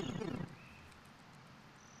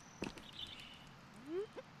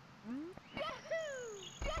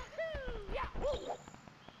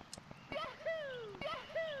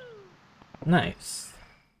 Nice.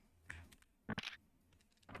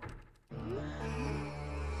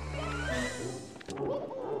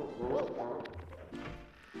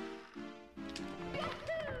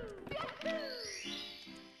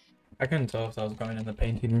 I couldn't tell if I was going in the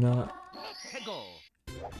painting or not. Hegel.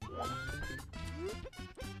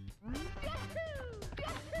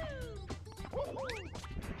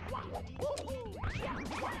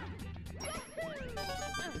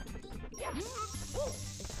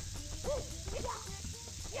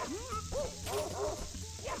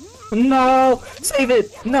 No! Save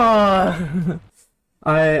it! No!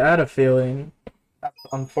 I had a feeling. That's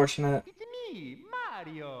unfortunate. It's me,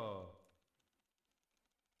 Mario.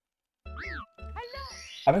 Hello.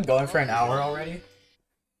 I've been going for an hour already.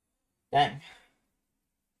 Dang.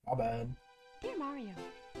 My bad. Dear Mario,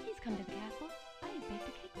 please come to the castle. I have baked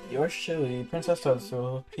a cake for you. Yours truly, Princess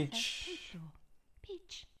Toadstool, Princess Peach. Toadstool.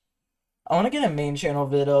 Peach. I want to get a main channel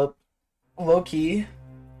vid up. Low key.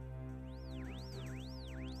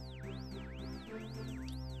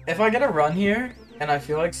 If I get a run here, and I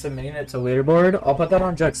feel like submitting it to leaderboard, I'll put that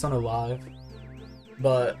on JacksonaLive.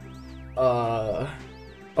 But, oh,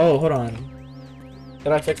 hold on.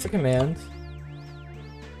 Did I fix the command?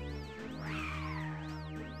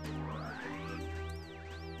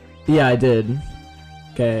 Yeah, I did.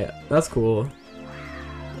 Okay, that's cool.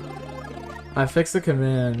 I fixed the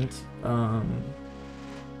command,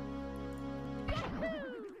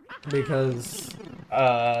 because,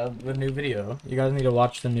 the new video. You guys need to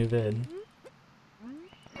watch the new vid.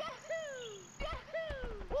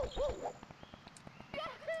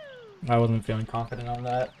 I wasn't feeling confident on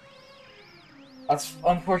that. That's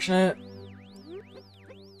unfortunate.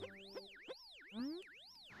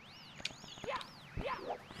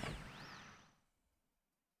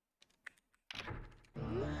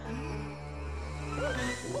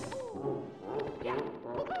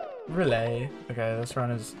 Relay. Okay, this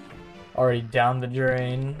run is already down the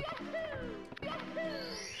drain.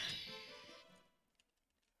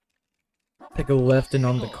 Take a left and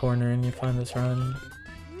on the corner and you find this run.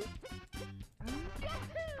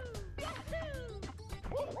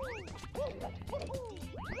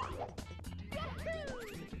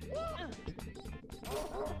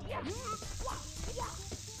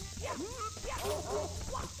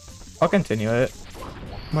 I'll continue it.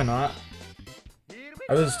 Why not?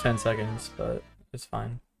 I was 10 seconds, but it's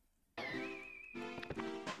fine.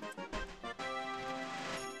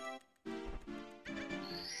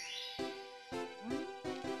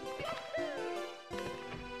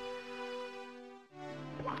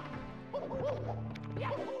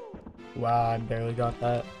 Wow, I barely got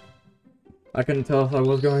that. I couldn't tell if I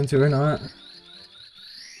was going to or not.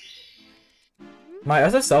 My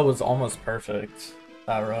SSL was almost perfect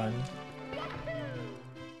that run.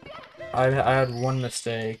 I had one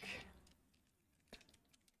mistake.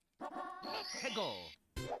 Hegel.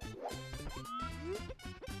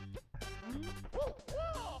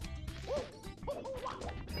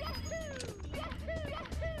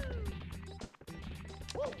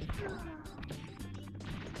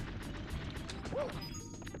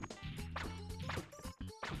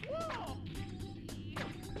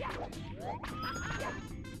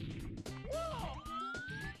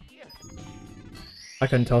 I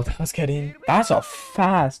couldn't tell if that was getting. That's so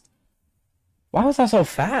fast. Why was that so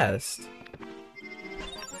fast?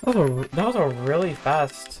 That was a really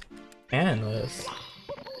fast cannon list.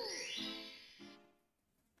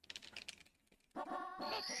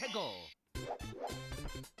 Hegel.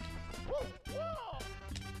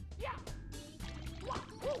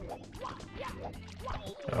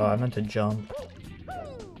 Oh, I meant to jump.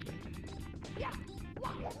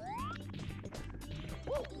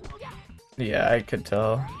 Yeah, I could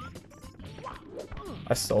tell.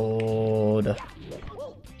 I sold.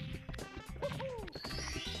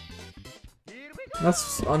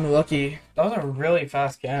 That's unlucky. That was a really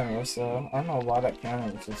fast camera, so I don't know why that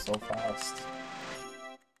camera was just so fast.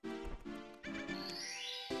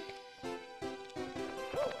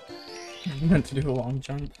 I meant to do a long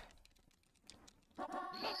jump.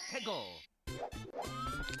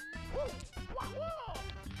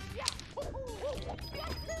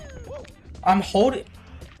 I'm holding.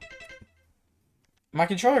 My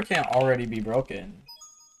controller can't already be broken.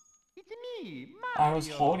 It's me, I was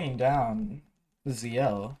Mario. holding down the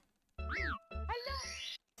ZL.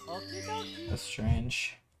 Okie dokie. That's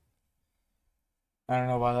strange. I don't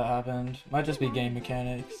know why that happened. Might just be game Please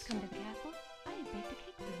mechanics. come to the castle. I have baked a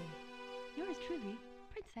cake for you. Yours truly,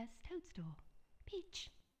 Princess Toadstool. Peach.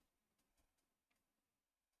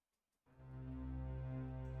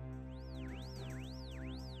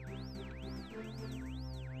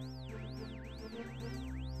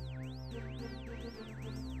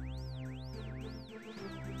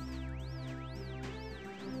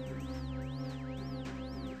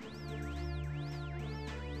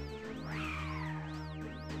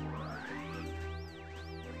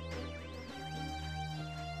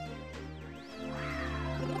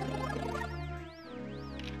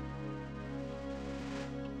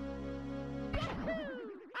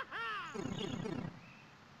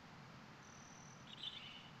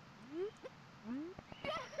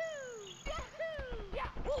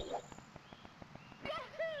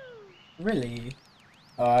 Really?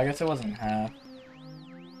 Oh, I guess it wasn't half.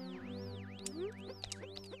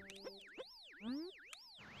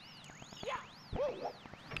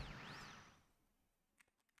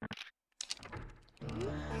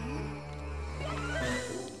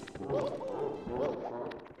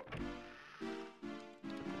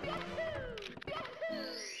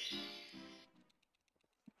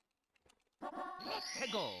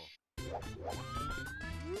 Go.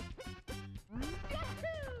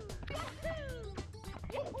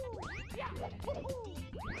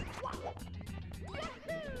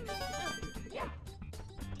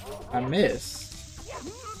 I missed.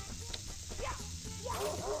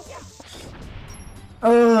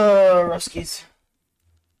 Ruskies.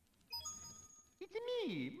 It's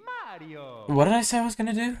me, Mario. What did I say I was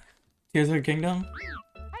gonna do? Tears of the Kingdom?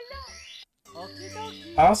 Okie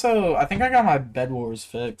dokie. I think I got my Bed Wars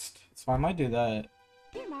fixed, so I might do that.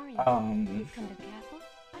 Dear Mario, Um, please come to the castle.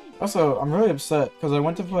 I have baked Also, I'm really upset because I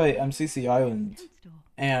went to play MCC Island Toadstool.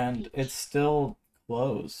 and it's still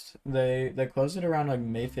closed. They closed it around like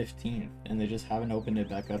May 15th and they just haven't opened it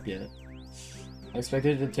back up yet. I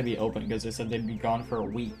expected it to be open because they said they'd be gone for a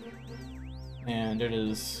week. And it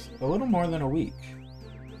is a little more than a week.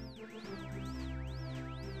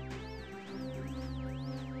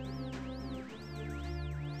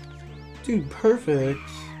 Dude, perfect.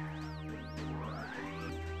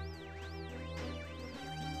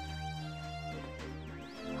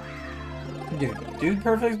 Dude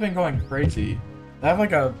Perfect's been going crazy. They have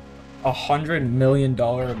like a $100 million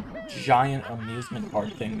giant amusement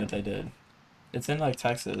park thing that they did. It's in like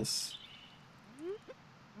Texas.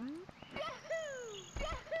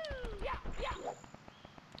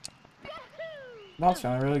 That's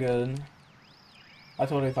feeling really good. I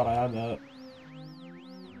totally thought I had that.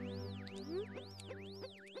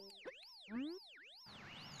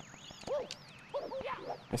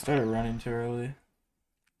 I started running too early.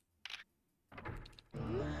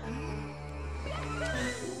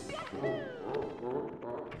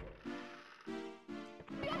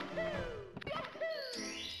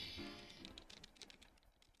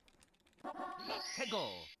 Go.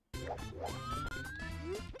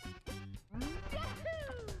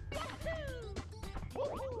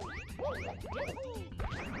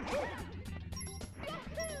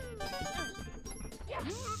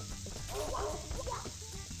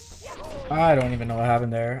 I don't even know what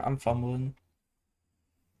happened there. I'm fumbling.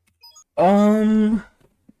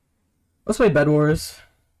 Let's play Bed Wars.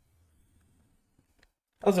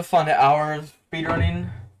 That was a fun hour of speedrunning.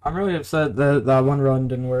 I'm really upset that that one run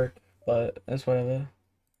didn't work, but that's whatever.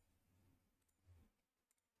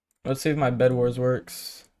 Let's see if my Bed Wars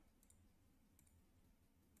works.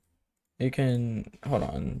 You can, hold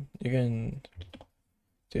on, you can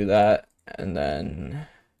do that and then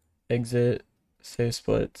exit, save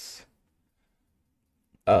splits.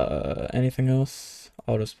 Anything else?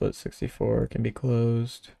 Auto split 64 can be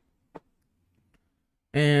closed.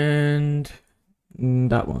 And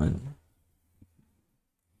that one.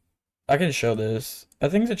 I can show this. I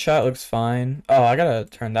think the chat looks fine. Oh, I gotta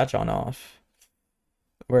turn that John off.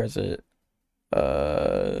 Where is it?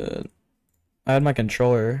 I had my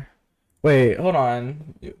controller. Wait, hold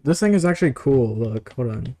on. This thing is actually cool. Look, hold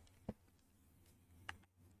on.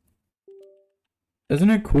 Isn't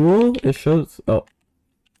it cool? It shows. Oh,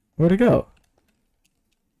 where'd it go?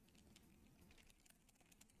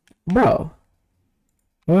 Bro,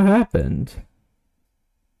 what happened?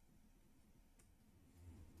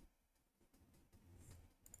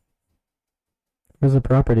 Where's the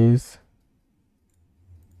properties?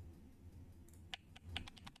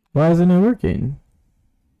 Why isn't it working?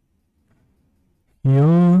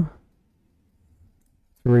 Yeah.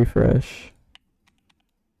 Refresh.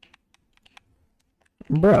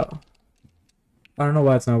 Bro. I don't know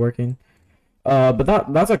why it's not working.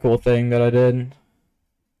 But that's a cool thing that I did.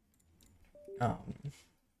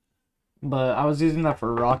 But I was using that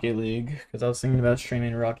for Rocket League because I was thinking about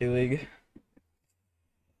streaming Rocket League.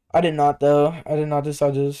 I did not though. I did not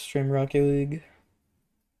decide to stream Rocket League.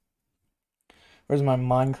 Where's my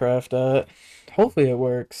Minecraft at? Hopefully it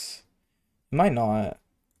works. It might not.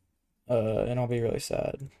 And I'll be really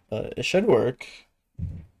sad. But it should work.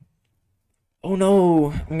 Oh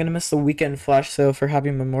no! I'm gonna miss the weekend flash sale for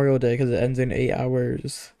Happy Memorial Day because it ends in 8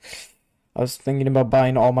 hours. I was thinking about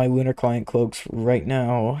buying all my Lunar Client cloaks right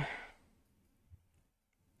now.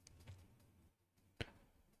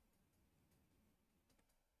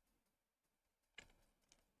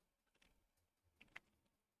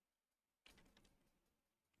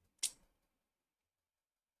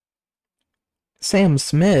 Sam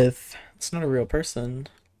Smith? It's not a real person.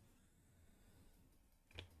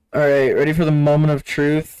 Alright, ready for the moment of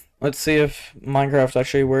truth? Let's see if Minecraft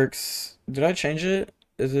actually works. Did I change it?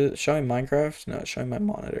 Is it showing Minecraft? No, it's showing my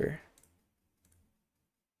monitor.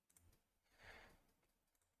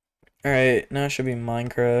 Alright, now it should be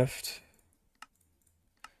Minecraft.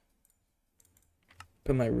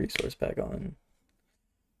 Put my resource back on.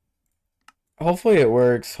 Hopefully it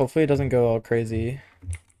works. Hopefully it doesn't go all crazy.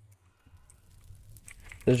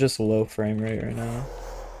 There's just low frame rate right now.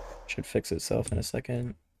 Should fix itself in a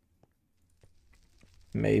second.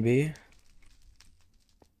 Maybe.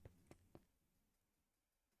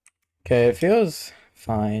 Okay, it feels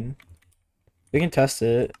fine. We can test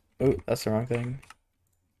it. Oh, that's the wrong thing.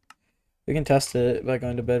 We can test it by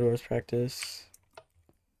going to Bed Wars practice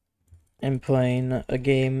and playing a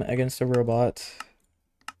game against a robot.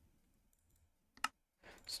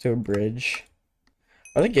 Let's do a bridge.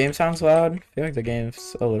 Are the game sounds loud? I feel like the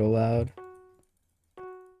game's a little loud.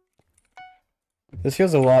 This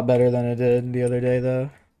feels a lot better than it did the other day though,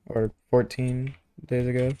 or 14 days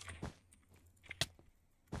ago.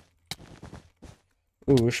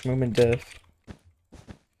 Ooh, movement diff.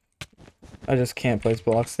 I just can't place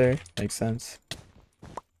blocks there. Makes sense.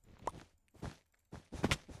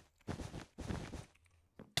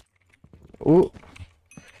 Ooh.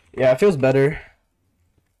 Yeah, it feels better.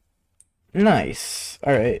 Nice.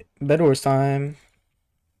 Alright, Bed Wars time.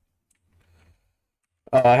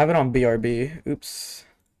 I have it on BRB. Oops.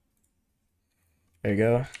 There you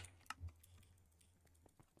go.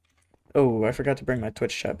 Oh, I forgot to bring my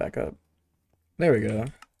Twitch chat back up. There we go.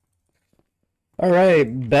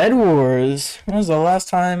 Alright, Bed Wars. When was the last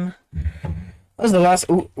time? When was the last...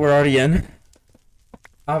 Ooh, we're already in.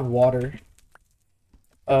 I have water.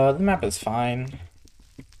 The map is fine.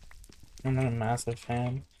 I'm not a massive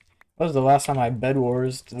fan. When was the last time I Bed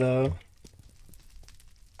Wars, though?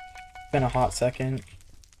 Been a hot second.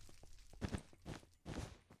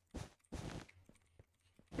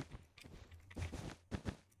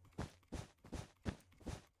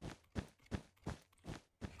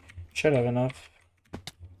 Should have enough.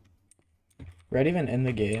 Red even in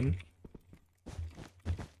the game.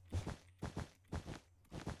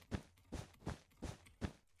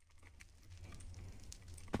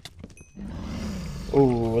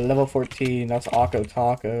 Ooh, level 14. That's Akko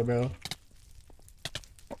Taco, bro.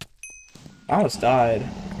 I almost died.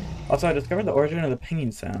 Also, I discovered the origin of the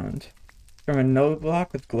pinging sound from a node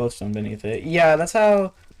block with glowstone beneath it. Yeah, that's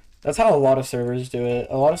how a lot of servers do it.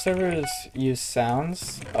 A lot of servers use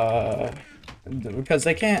sounds, because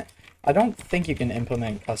they can't. I don't think you can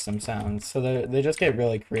implement custom sounds, so they just get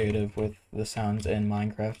really creative with the sounds in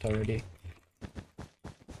Minecraft already.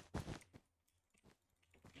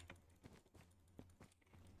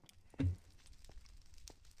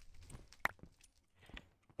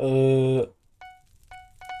 I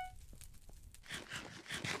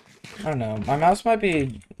don't know. My mouse might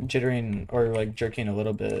be jittering or like jerking a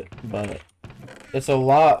little bit, but it's a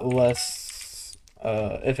lot less.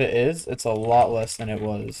 If it is, it's a lot less than it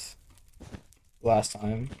was last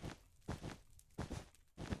time.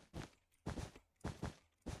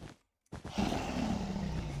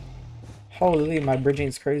 Holy, my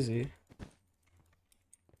bridging's crazy.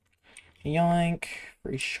 Yoink.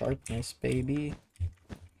 Free sharpness, baby.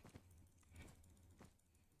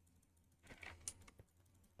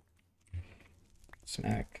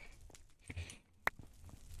 Smack.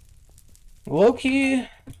 Low-key,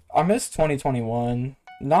 I miss 2021.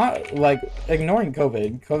 Not, like, ignoring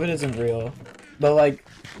COVID. COVID isn't real. But, like,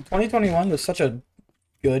 2021 was such a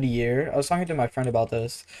good year. I was talking to my friend about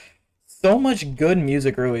this. So much good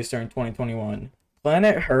music released during 2021.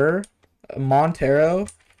 Planet Her, Montero,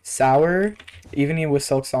 Sour, even with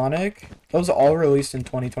Silk Sonic, those all released in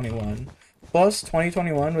 2021. Plus,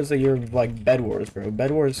 2021 was the year of, like, Bed Wars, bro.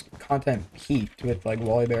 Bed Wars content peaked with, like,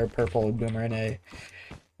 Wally Bear, Purple, Boomer and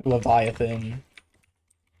Leviathan.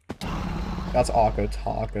 That's Akko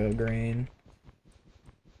Taco Green.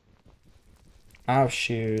 I have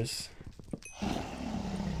shoes.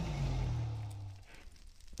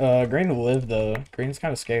 Green will live though. Green's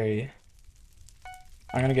kind of scary.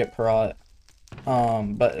 I'm gonna get Parrot.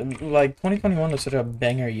 But like 2021 was such a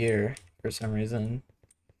banger year for some reason.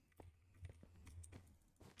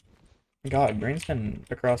 God, Green's been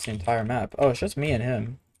across the entire map. Oh, it's just me and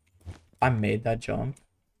him. I made that jump.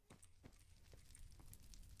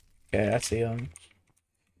 Okay, I see him.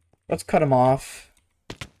 Let's cut him off.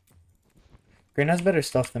 Green has better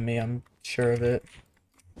stuff than me, I'm sure of it.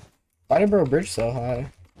 Why did bro bridge so high?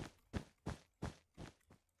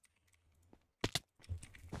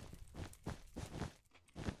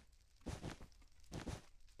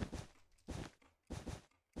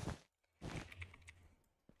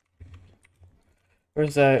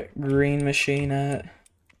 Where's that green machine at?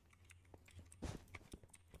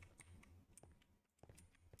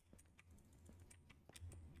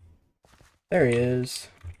 There he is.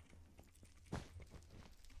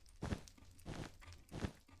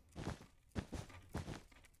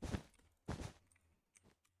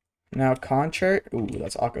 Now concert. Ooh,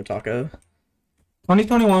 that's Akko Taco.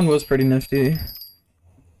 2021 was pretty nifty.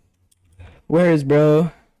 Where is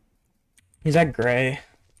bro? He's at gray.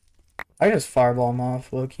 I just fireball him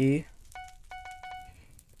off low key.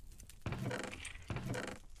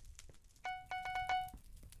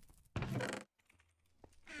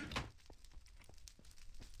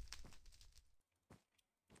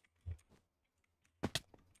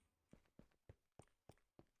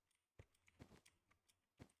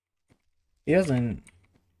 He doesn't.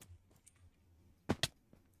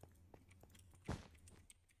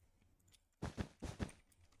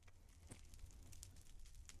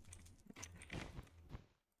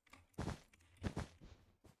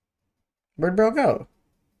 Where'd bro go?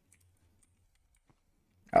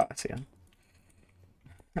 Oh, I see him.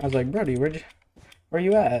 I was like, Brody, where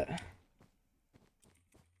you at?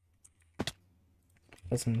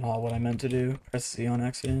 That's not what I meant to do. Press C on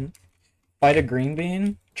accident. Fight a green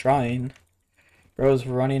bean? Trying. Bro's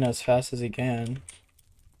running as fast as he can.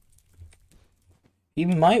 He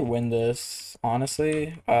might win this,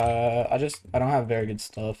 honestly. I don't have very good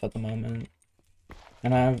stuff at the moment.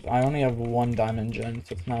 And I only have one diamond gen,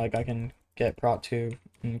 so it's not like I can get Prot 2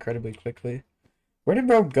 incredibly quickly. Where did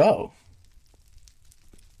bro go?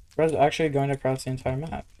 Bro's actually going across the entire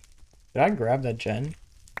map. Did I grab that gen?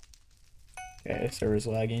 Okay, server's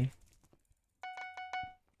lagging.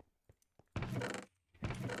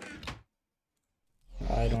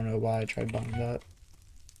 I don't know why I tried buying that.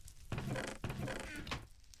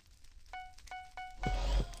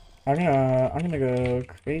 I'm gonna go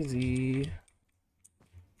crazy.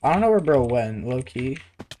 I don't know where bro went, low key.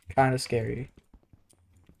 Kinda scary.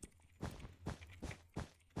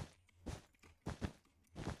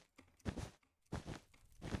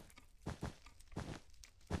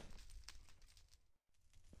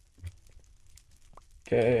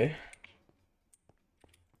 Okay.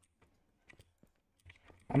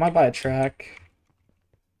 I might buy a track.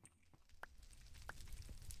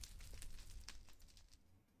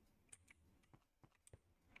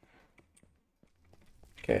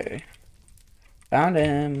 Okay. Found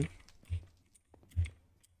him.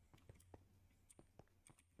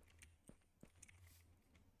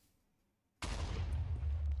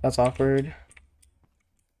 That's awkward.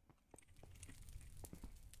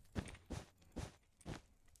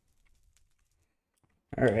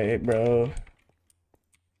 Alright, bro.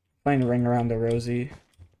 Playing Ring Around the Rosie.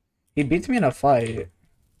 He beats me in a fight.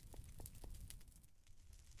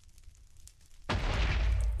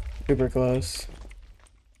 Super close.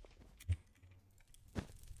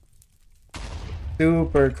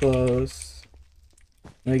 Super close.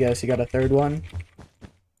 Let me guess, you got a third one?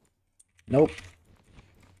 Nope.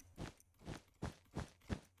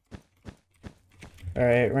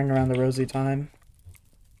 Alright, Ring Around the Rosie time.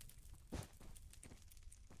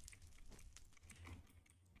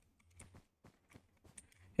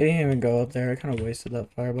 He didn't even go up there. I kind of wasted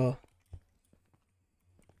that fireball.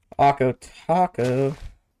 Akko Taco.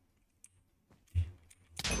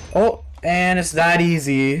 Oh, and it's that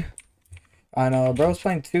easy. I know, bro's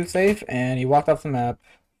playing too safe, and he walked off the map.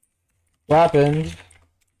 What happened?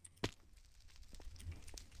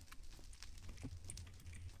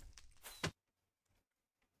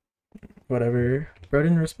 Whatever. Bro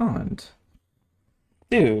didn't respond.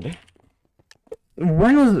 Dude.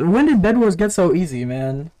 When did Bed Wars get so easy,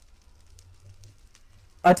 man?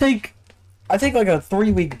 I take like a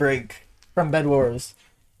 3-week break from Bed Wars,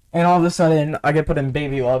 and all of a sudden I get put in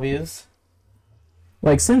baby lobbies.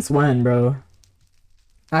 Like, since when, bro?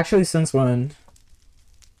 Actually, since when?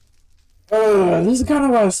 This is kind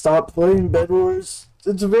of why I stopped playing Bed Wars.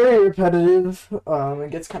 It's very repetitive.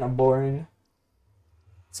 It gets kind of boring.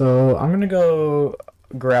 So I'm gonna go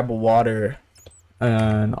grab water,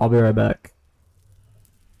 and I'll be right back.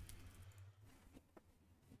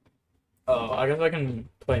 Oh, I guess I can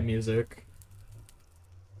play music.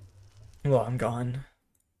 Well, I'm gone.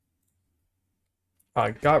 Oh,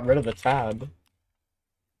 I got rid of the tab.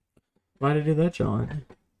 Why did I do that, John?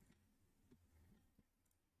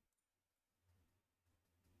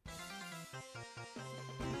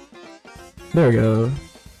 There we go.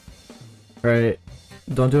 Right.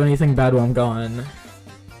 Don't do anything bad while I'm gone.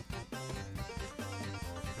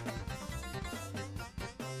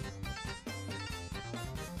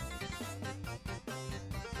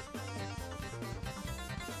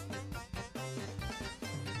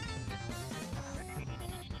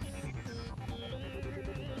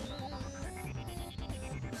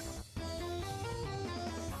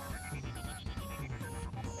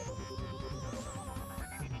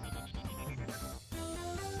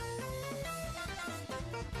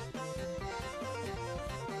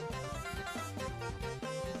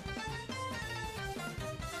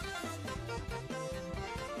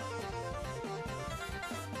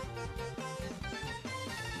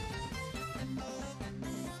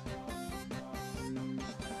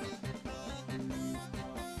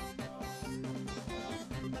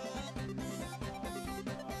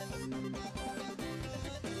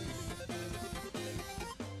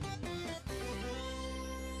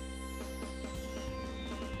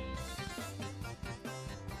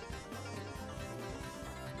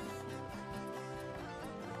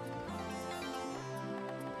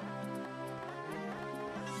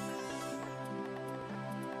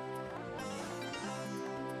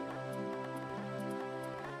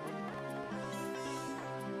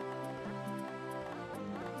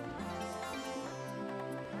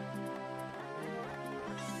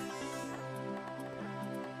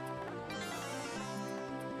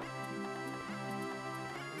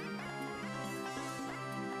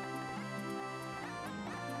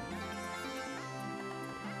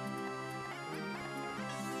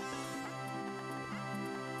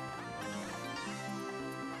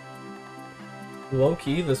 Low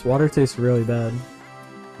key, this water tastes really bad.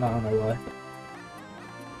 I don't know why.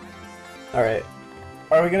 Alright.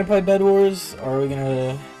 Are we gonna play Bed Wars? Or are we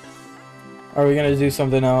gonna do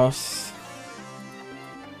something else?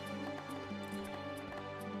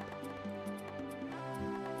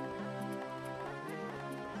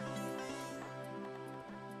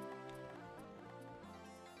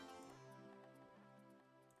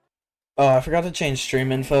 Oh, I forgot to change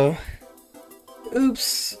stream info.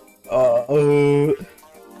 Oops.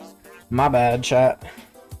 My bad, chat.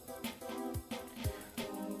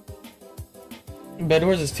 Bed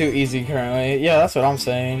Wars is too easy currently. Yeah, that's what I'm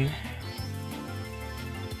saying.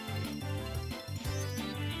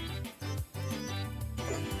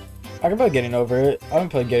 I can play Getting Over It. I haven't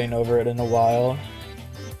played Getting Over It in a while.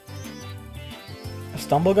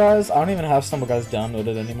 Stumble Guys? I don't even have Stumble Guys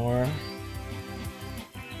downloaded anymore.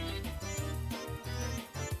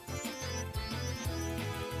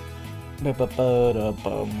 I'm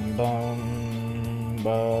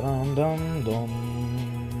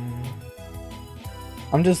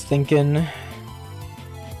just thinking.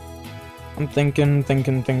 I'm thinking.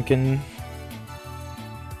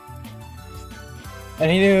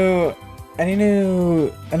 Any new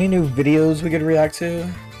videos we could react to?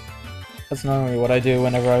 That's normally what I do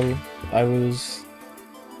whenever I lose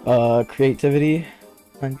creativity.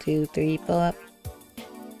 1, 2, 3, pull up.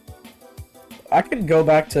 I could go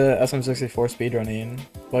back to SM64 speedrunning,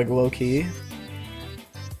 like low key.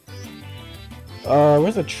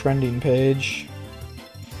 Where's the trending page?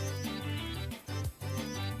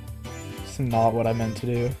 It's not what I meant to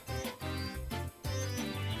do.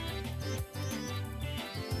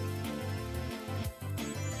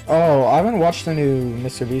 Oh, I haven't watched the new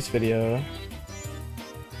Mr. Beast video.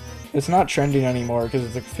 It's not trending anymore because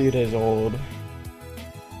it's a few days old.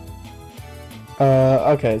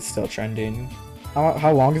 Okay, it's still trending.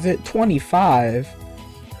 How long is it? 25.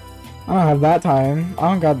 I don't have that time.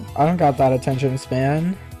 I don't got that attention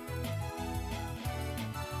span.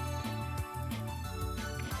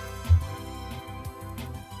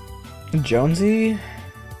 Jonesy?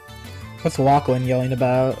 What's Lachlan yelling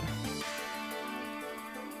about?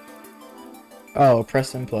 Oh,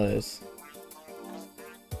 Preston plays.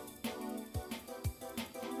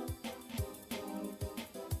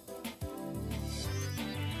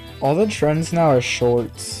 All the trends now are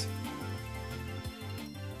shorts.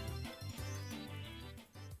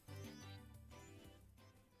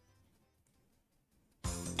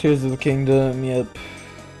 Tears of the Kingdom, yep.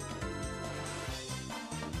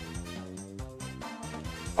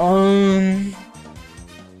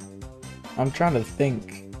 I'm trying to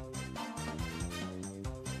think.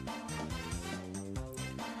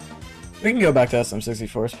 We can go back to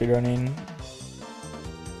SM64 speedrunning.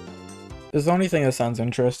 It's the only thing that sounds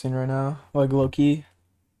interesting right now, like low-key.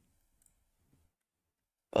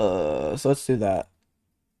 So let's do that.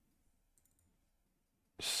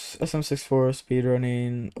 SM64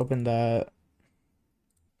 speedrunning, open that.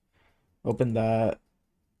 Open that.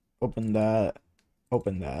 Open that.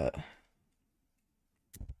 Open that.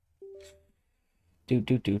 Do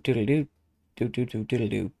do do doodle do. Do do do doodle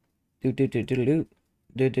do. Do do do doodle do.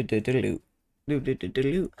 Do do do doodle do. Do do do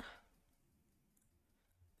doodle do.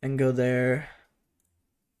 And go there.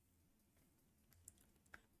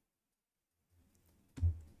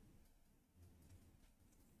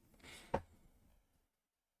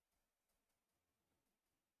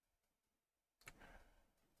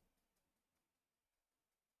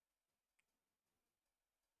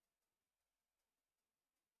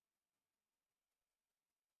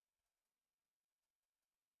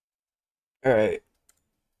 All right.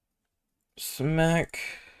 Smack.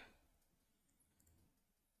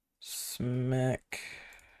 Smack.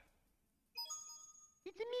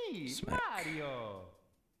 It's me, Smack. Mario.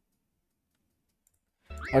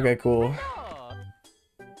 Okay, cool. Hello.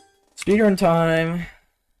 Speedrun time.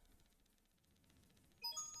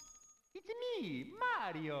 It's me,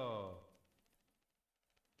 Mario.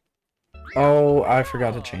 Oh, I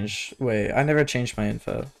forgot to change. Wait, I never changed my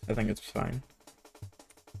info. I think it's fine.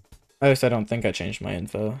 At least I don't think I changed my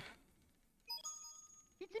info.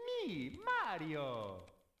 It's me, Mario.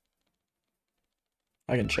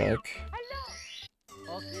 I can check.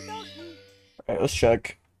 Hello. Okie dokie. Alright, let's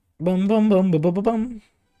check. Bum bum bum bum bum bum bum.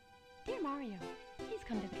 Dear Mario, please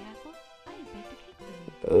come to the castle. I have baked a cake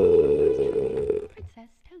for you. Princess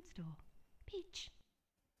Toadstool. Peach.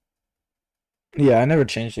 Yeah, I never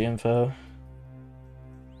changed the info.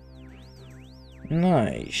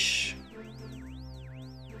 Nice.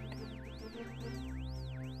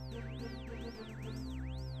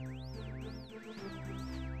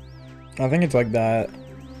 I think it's like that.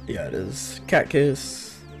 Yeah, it is. Cat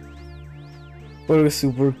kiss. What a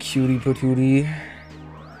super cutie patootie.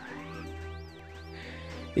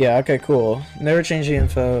 Yeah, okay, cool. Never changed the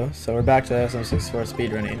info, so we're back to SM64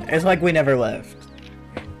 speedrunning. It's like we never left.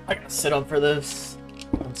 I gotta sit up for this.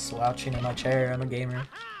 I'm slouching in my chair, I'm a gamer.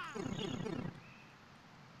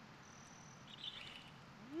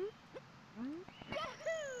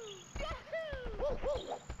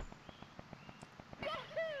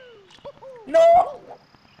 No!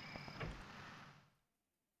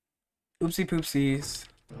 Oopsie poopsies.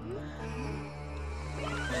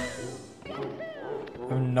 I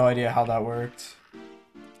have no idea how that worked.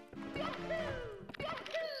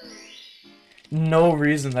 No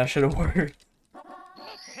reason that should have worked.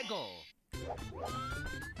 Go.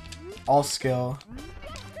 All skill.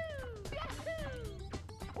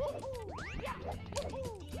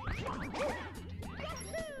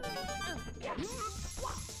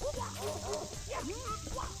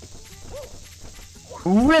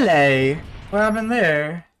 Really? What happened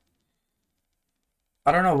there?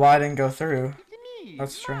 I don't know why I didn't go through. It's me,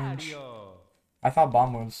 That's strange. Mario. I thought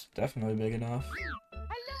bomb was definitely big enough.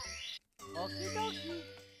 Hello. Okie dokie.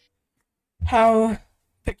 How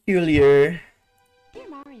peculiar. Dear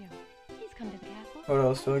Mario, please come to the castle. What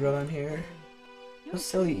else do I got on here? What Yours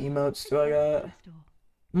silly truly, emotes do I got? Toadstool.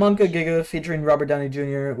 Monka Giga featuring Robert Downey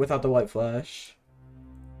Jr. without the white flash.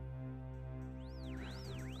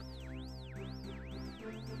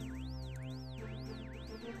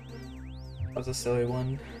 That was a silly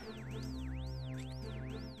one.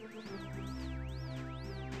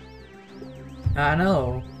 I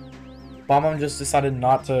know. Bomb just decided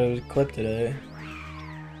not to clip today.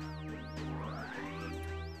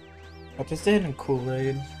 I just did in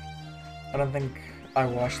Kool-Aid. I don't think I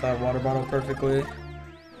washed that water bottle perfectly.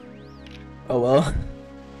 Oh well.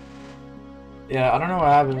 Yeah, I don't know what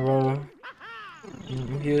happened, bro.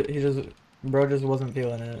 He just, bro just wasn't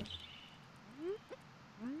feeling it.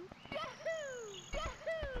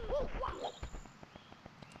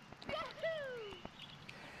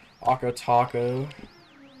 Aqua Taco.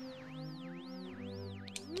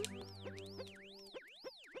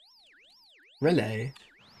 Really?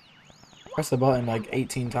 Press the button like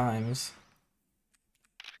 18 times.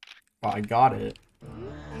 Oh, I got it.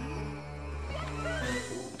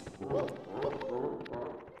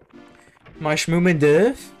 My schmoomin'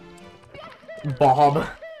 diff? Bomb.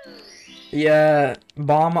 Yeah,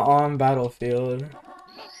 bomb on battlefield.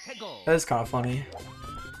 That's kind of funny.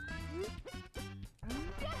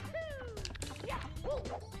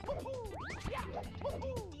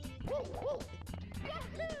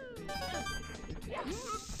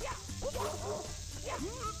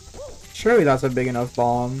 Surely that's a big enough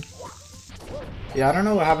bomb. Yeah, I don't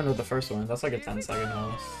know what happened with the first one. That's like a 10-second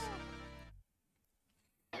house.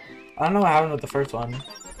 I don't know what happened with the first one.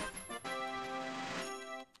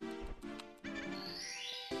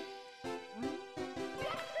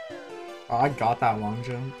 Oh, I got that long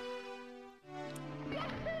jump.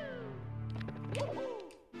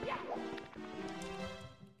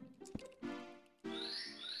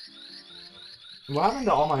 What happened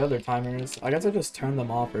to all my other timers? I guess I just turned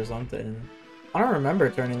them off or something. I don't remember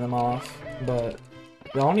turning them off, but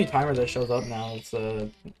the only timer that shows up now is the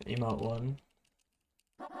emote one.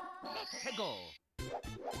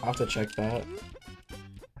 I'll have to check that.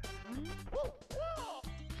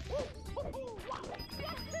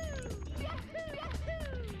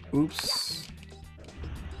 Oops.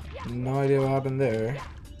 No idea what happened there.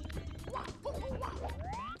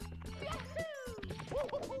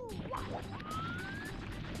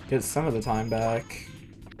 Get some of the time back.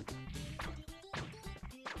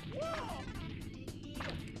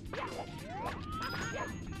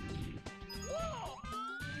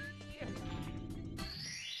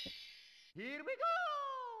 Here we go!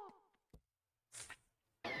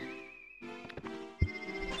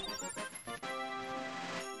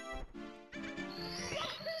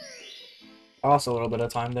 I lost a little bit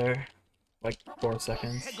of time there. Like 4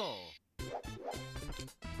 seconds.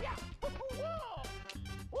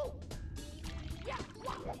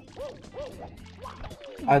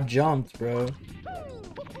 I jumped, bro.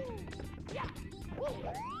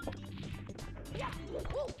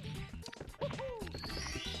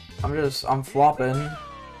 I'm flopping.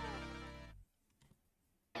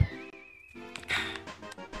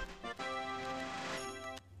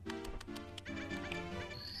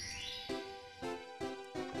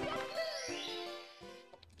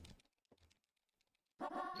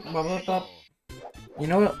 You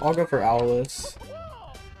know what? I'll go for Owless.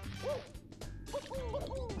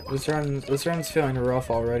 This run's feeling rough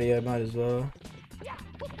already. I might as well.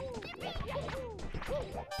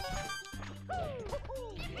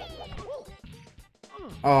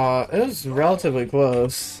 It was relatively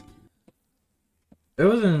close. It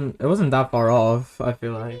wasn't that far off, I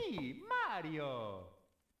feel like. Me, Mario.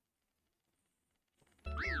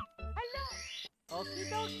 Hello. Okie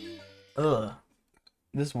dokie. Ugh.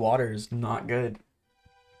 This water is not good.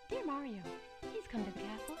 Dear Mario, please come to the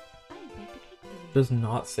castle. I have baked a cake for you. Just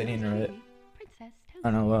not sitting right. Princess Toadstool.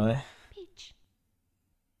 I don't know why. Peach.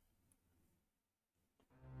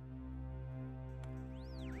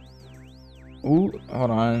 Ooh,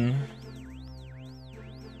 hold on.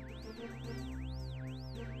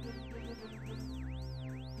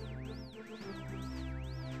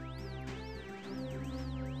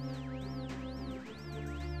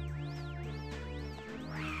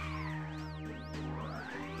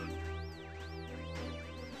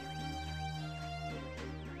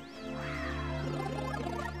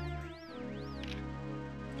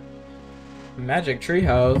 Magic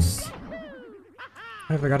Treehouse.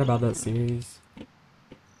 I forgot about that series.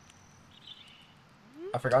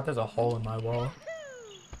 I forgot there's a hole in my wall.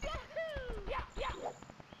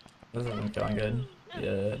 This isn't feeling good.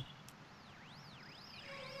 Yeah.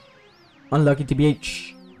 Unlucky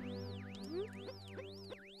TBH.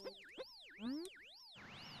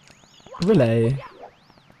 Relay.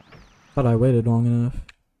 Thought I waited long enough.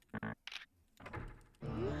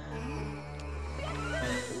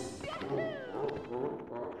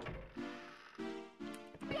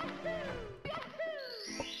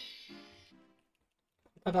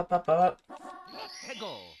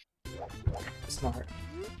 Smart.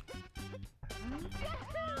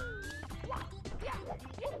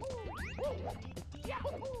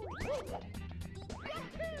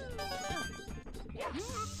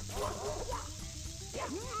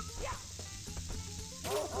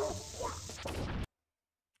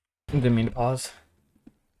 Didn't mean to pause.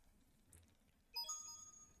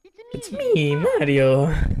 It's me,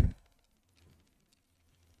 Mario.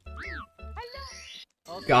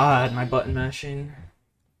 God, my button mashing.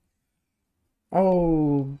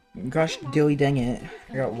 Oh, gosh, dilly dang it.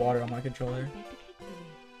 I got water on my controller.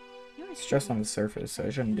 It's just on the surface, so I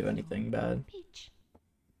shouldn't do anything bad. Peach.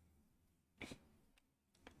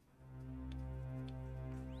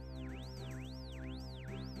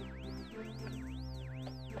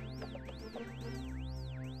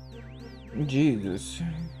 Jesus.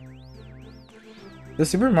 The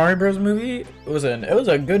Super Mario Bros. Movie was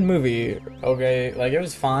a good movie, okay? Like, it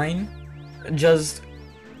was fine. Just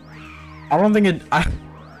I don't think it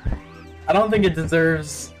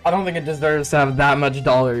deserves to have that much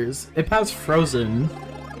dollars. It passed Frozen.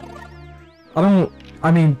 I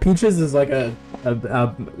mean Peaches is like a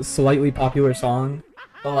slightly popular song,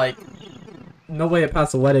 but like no way it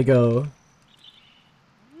passed Let It Go.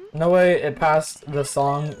 No way it passed the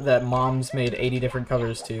song that moms made 80 different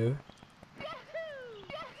covers to.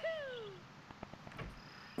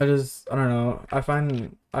 I don't know. I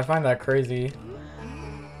find that crazy.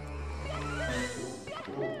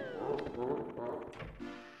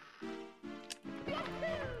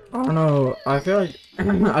 I don't know. I feel like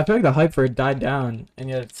the hype for it died down, and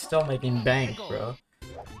yet it's still making bank, bro.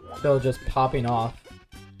 Still just popping off.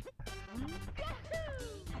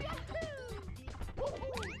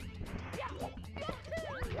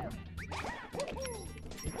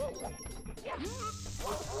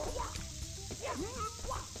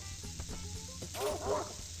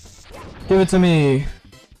 Give it to me.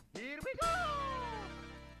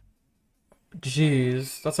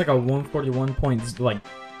 Jeez, that's like a 141 points, like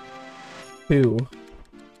 2.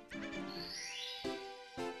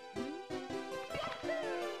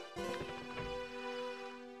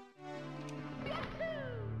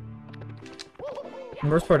 The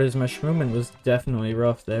worst part is my Shmooming was definitely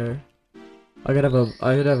rough there. I could have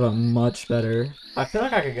a much better. I feel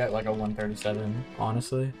like I could get like a 137,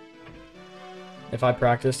 honestly. If I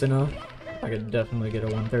practiced enough, I could definitely get a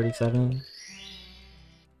 137.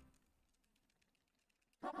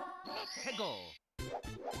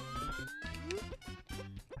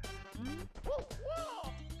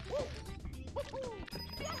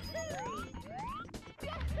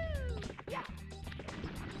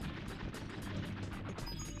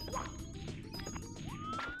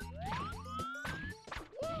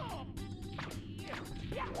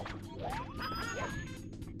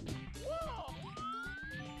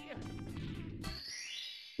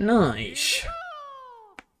 Nice.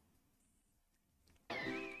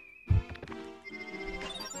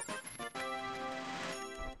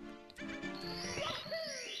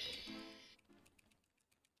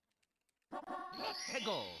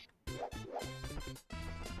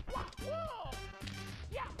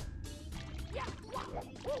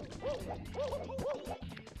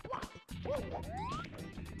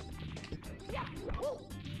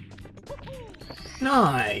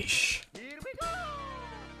 Nice.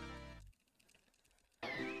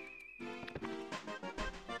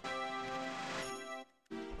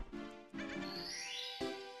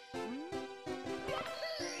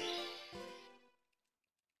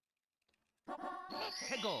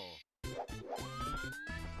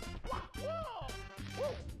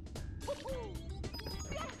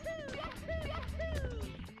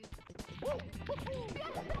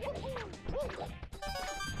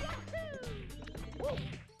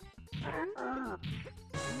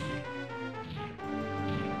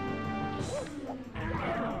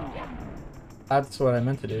 That's what I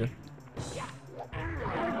meant to do.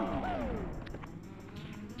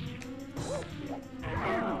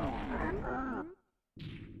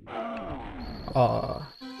 Aw.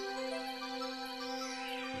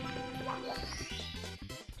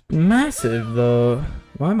 Massive though.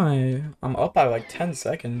 Why am I'm up by like 10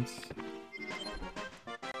 seconds.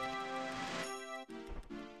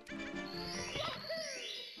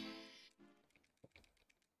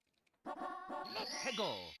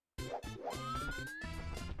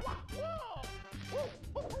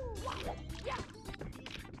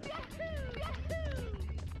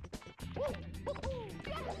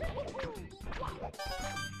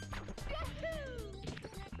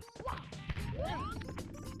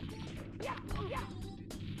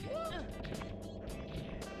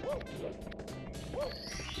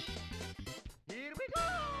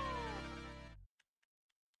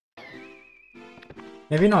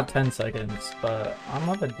 Maybe not 10 seconds, but I'm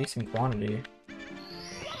up a decent quantity.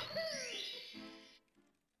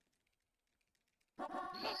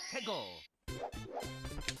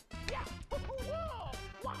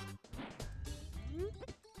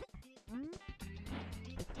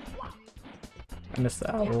 I missed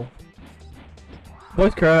the owl.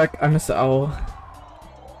 Voice crack, I miss the owl.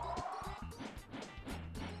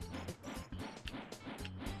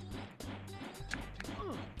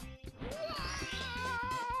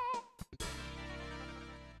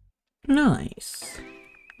 Nice.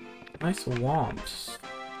 Nice womps.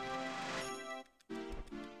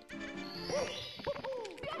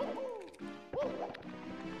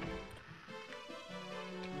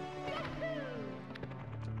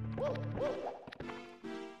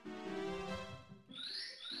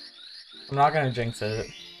 I'm not gonna jinx it.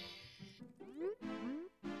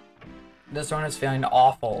 This run is feeling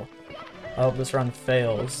awful. I hope this run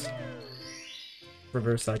fails.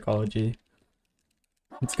 Reverse psychology.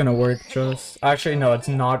 It's gonna work, trust. Actually, no, it's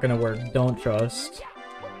not gonna work. Don't trust.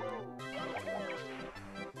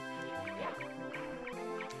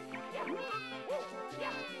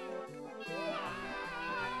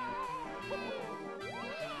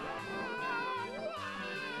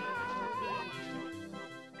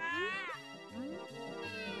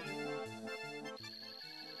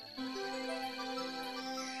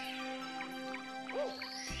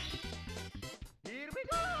 Here we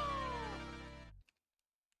go!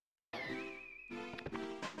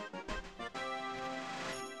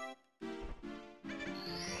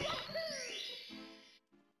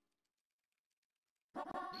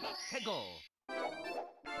 Let's go!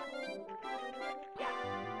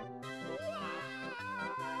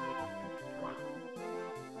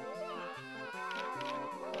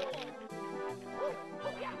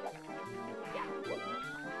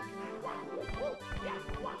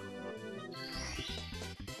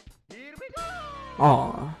 Here we go!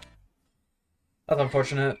 Aw. That's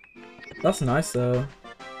unfortunate. That's nice though.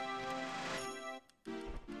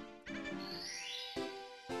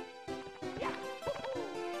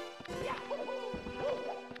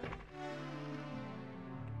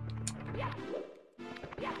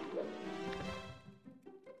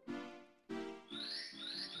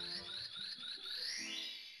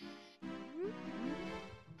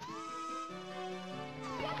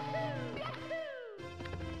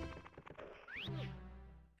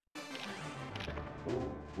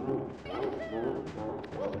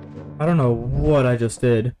 I don't know what I just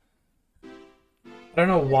did. I don't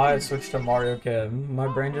know why I switched to Mario Kim. My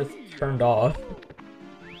brain just turned off.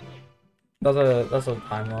 That's a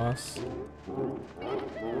time loss.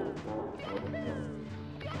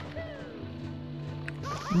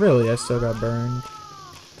 Really, I still got burned.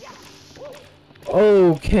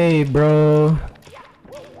 Okay, bro.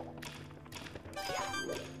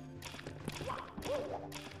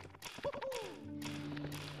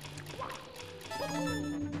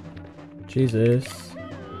 Jesus.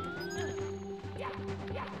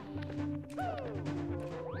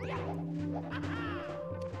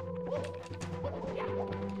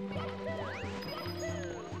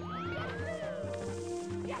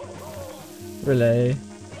 Relay.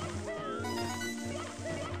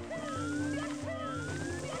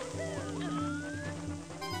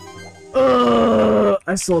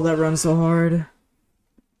 I sold that run so hard.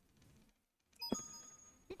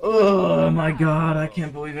 Oh my god, I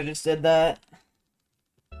can't believe I just did that.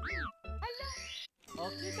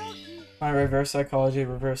 Okie dokie. My reverse psychology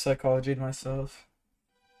to myself.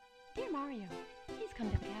 Dear Mario, please come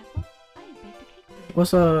to the castle. I have baked a cake for you.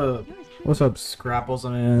 What's up? Yours truly, What's up, Scrapples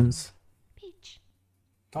and Ants? Peach.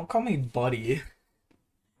 Don't call me buddy.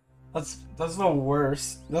 That's the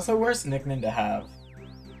worst. That's the worst nickname to have.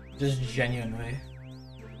 Just genuinely.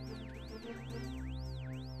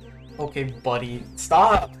 Okay, buddy.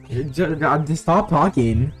 Stop! Just stop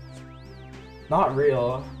talking. Not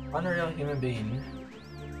real. Unreal human being.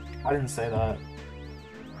 I didn't say that.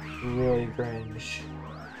 Really cringe.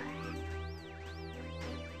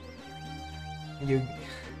 You...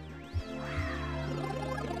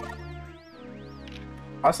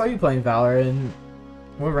 I saw you playing Valorant.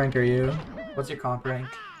 What rank are you? What's your comp rank?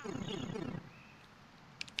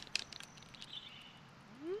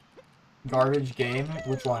 Garbage game?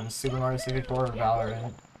 Which one? Super Mario 64 or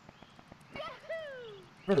Valorant?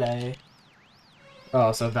 Relay.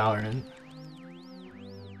 Oh, so Valorant.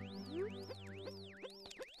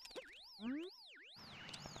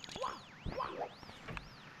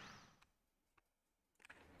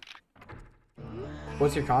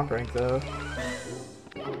 What's your comp rank though?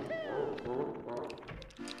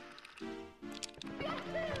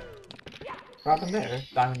 What happened there?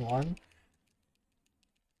 Diamond 1?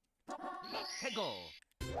 Let's go!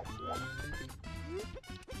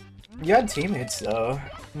 You had teammates though.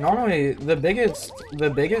 Normally, the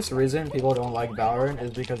biggest reason people don't like Valorant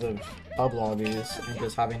is because of pub lobbies and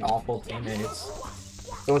just having awful teammates.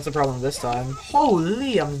 So what's the problem this time?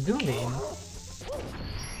 Holy, I'm zooming.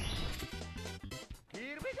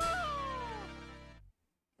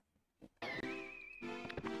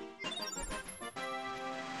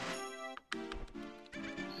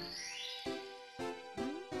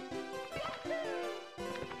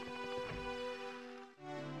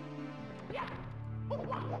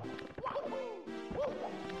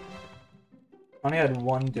 Only had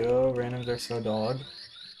one duo. Randoms are so dog.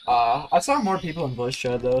 I saw more people in voice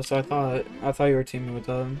chat though, so I thought you were teaming with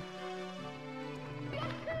them.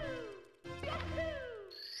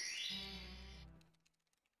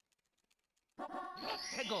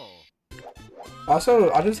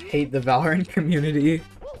 Also, I just hate the Valorant community.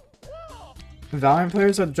 Valorant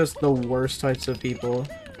players are just the worst types of people.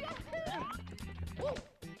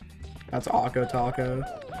 That's Akko Taco.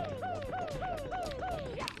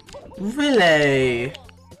 Really?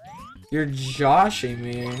 You're joshing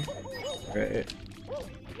me. Great.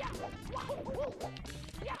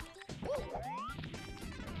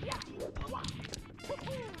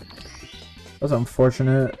 That's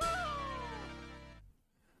unfortunate.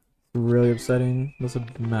 Really upsetting. That's a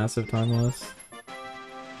massive time loss.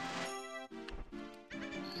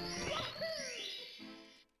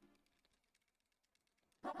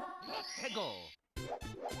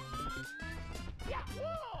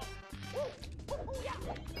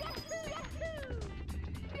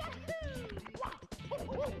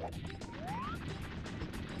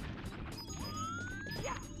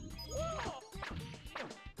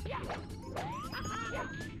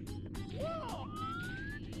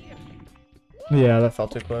 Yeah, that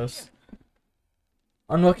felt too close.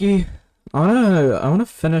 Unlucky. I wanna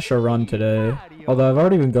finish a run today. Although I've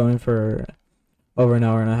already been going for over an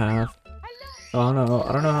hour and a half. So I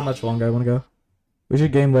don't know how much longer I wanna go. We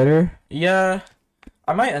should game later? Yeah.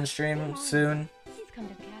 I might end stream soon.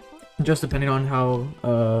 Just depending on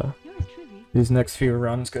how these next few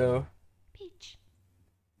runs go.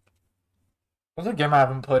 What's a game I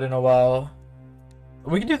haven't played in a while?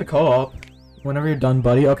 We can do the co-op. Whenever you're done,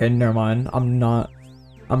 buddy. Okay, never mind. I'm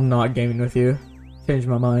not gaming with you. Changed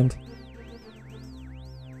my mind.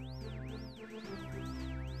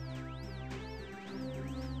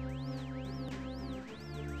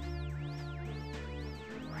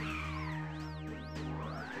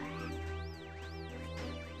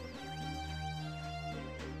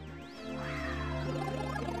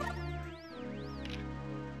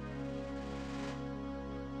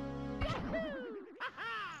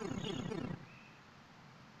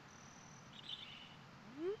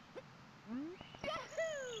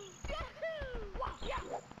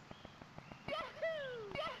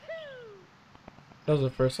 That was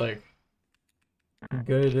the first, like,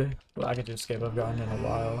 good package escape I've gotten in a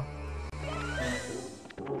while.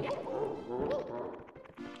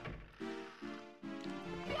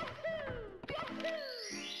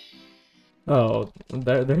 Oh,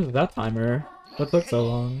 there's that timer. What took so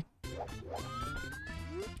long?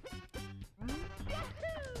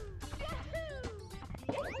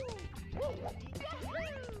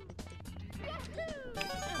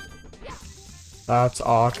 That's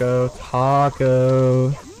Akko Taco.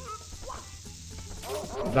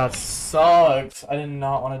 That sucked. I did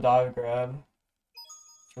not want to dive grab.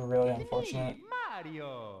 It's really unfortunate.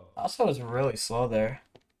 Also, was really slow there.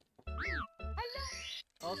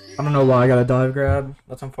 I don't know why I got a dive grab.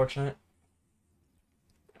 That's unfortunate.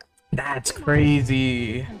 That's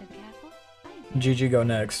crazy. GG go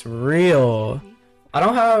next. Real. I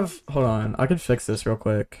don't have... Hold on. I could fix this real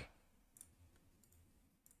quick.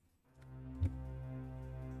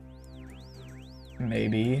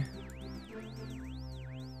 Maybe.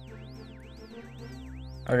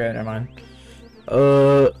 Okay, never mind.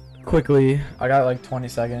 Quickly. I got like 20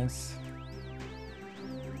 seconds.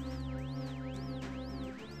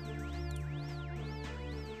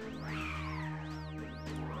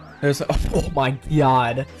 There's oh my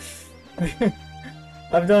god.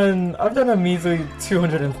 I've done a measly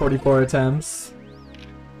 244 attempts.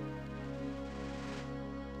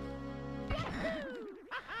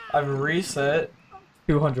 I've reset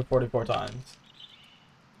 244 times.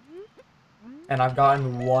 And I've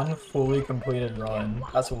gotten one fully completed run.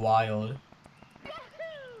 That's wild.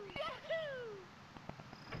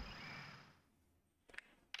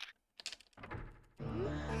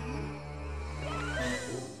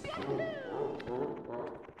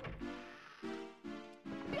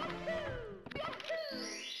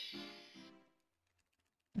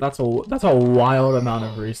 That's a wild amount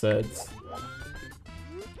of resets.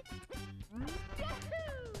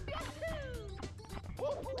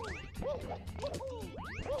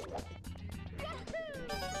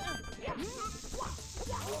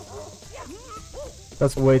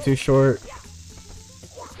 That's way too short.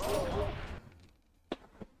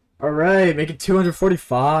 Alright, make it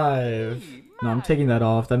 245. No, I'm taking that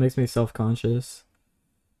off. That makes me self-conscious.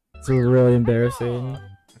 It's really embarrassing.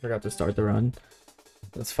 I forgot to start the run.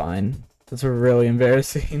 That's fine. That's really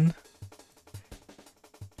embarrassing.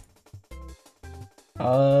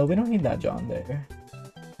 We don't need that John there.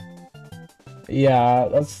 Yeah,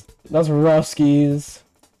 That's Ruskies.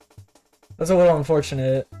 That's a little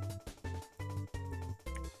unfortunate.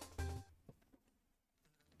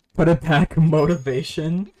 Put it back,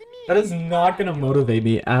 motivation. That is not gonna motivate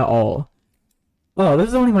me at all. Oh, this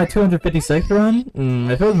is only my 256th run?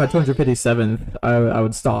 If it was my 257th, I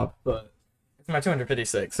would stop, but it's my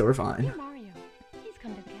 256, so we're fine. Dear Mario, please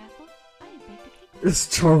come to the castle. I have baked a cake for you.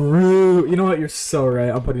 It's true. You know what? You're so right.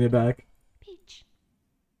 I'm putting it back. Peach.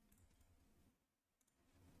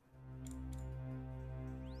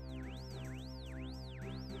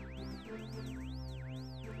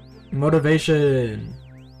 Motivation.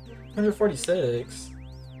 246.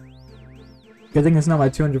 Good thing it's not my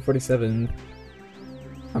 247.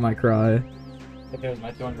 I might cry. If it was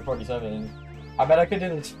my 247. I bet I could do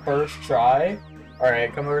this first try.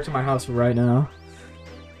 Alright, come over to my house right now.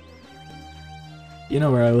 You know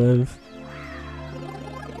where I live.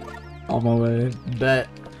 On my way. Bet.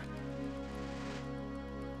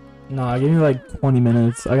 Nah, give me like 20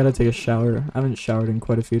 minutes. I gotta take a shower. I haven't showered in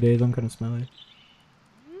quite a few days. I'm kinda smelly.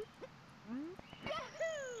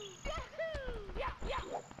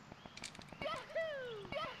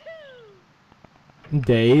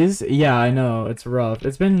 Days? Yeah, I know. It's rough.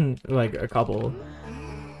 It's been like a couple.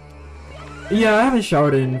 Yeah, I haven't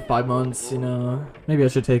showered in 5 months, you know. Maybe I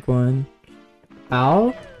should take one.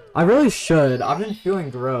 Ow? I really should. I've been feeling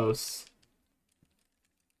gross.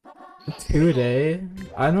 2 a day?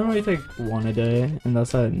 I normally take 1 a day, and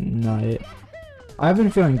that's at night. I've been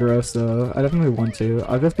feeling gross though. I definitely want to.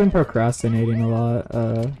 I've just been procrastinating a lot.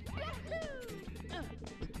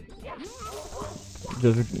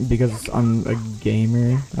 Just because I'm a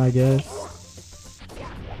gamer, I guess.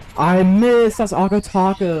 I missed. That's Ako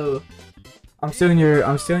Taco. I'm stealing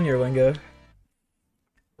your lingo.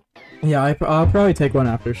 Yeah, I'll probably take one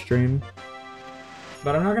after stream,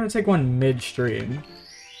 but I'm not gonna take one mid-stream.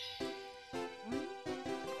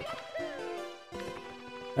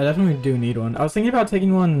 I definitely do need one. I was thinking about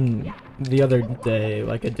taking one the other day,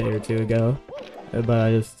 like a day or 2 ago, but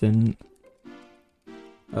I just didn't.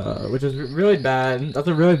 Which is really bad. That's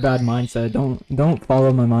a really bad mindset. Don't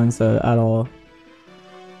follow my mindset at all.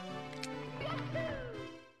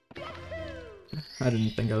 I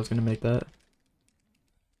didn't think I was gonna make that.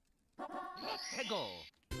 Hegel.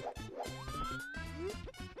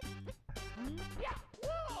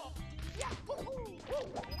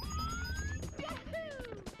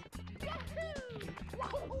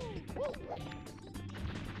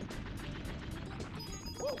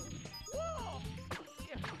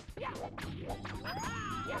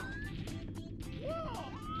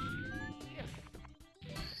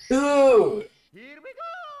 Dude! Here we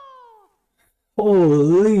go.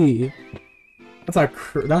 Holy! That's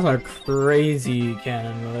a crazy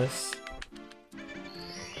cannon list.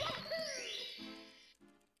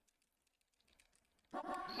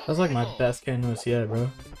 That's like my best cannon list yet, bro.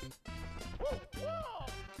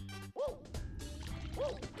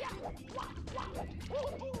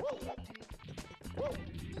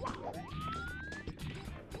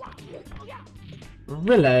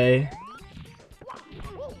 Really?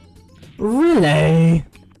 Really?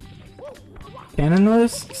 Cannon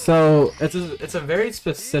list? So it's a very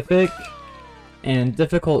specific and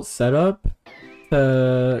difficult setup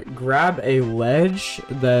to grab a ledge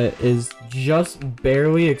that is just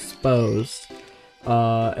barely exposed.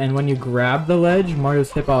 And when you grab the ledge,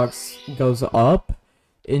 Mario's hitbox goes up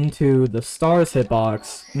into the star's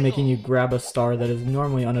hitbox, making you grab a star that is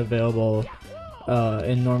normally unavailable.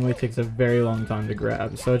 And normally takes a very long time to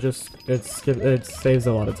grab, so it saves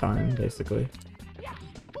a lot of time, basically.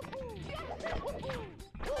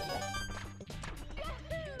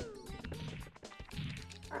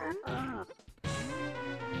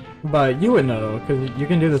 But you would know, because you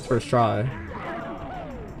can do this first try.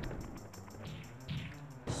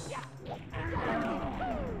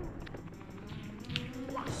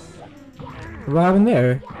 What happened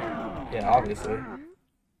there? Yeah, obviously.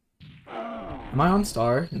 Am I on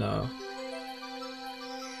star? No.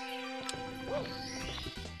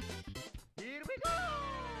 Here we go.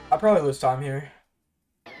 I'll probably lose time here.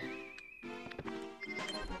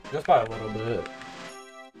 Just by a little bit.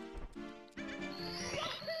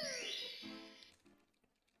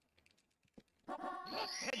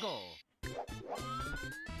 Hegel.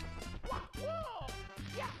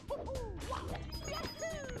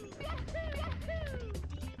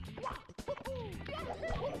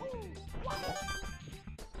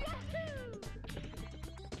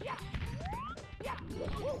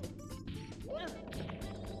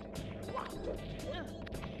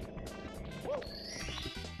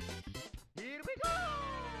 Here we go.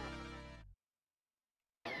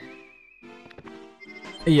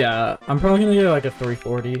 Yeah, I'm probably gonna get like a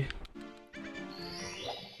 340.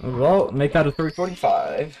 Well, make that a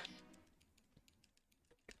 345.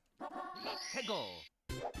 해고.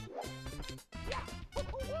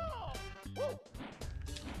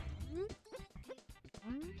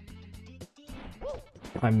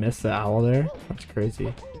 I missed the owl there. That's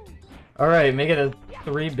crazy. Alright, make it a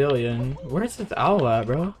 3 billion. Where's this owl at,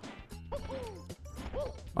 bro?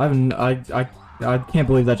 I can't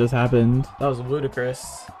believe that just happened. That was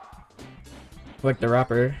ludicrous. Like the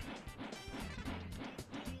rapper.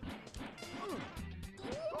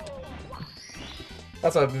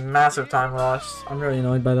 That's a massive time loss. I'm really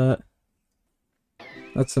annoyed by that.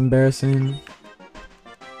 That's embarrassing.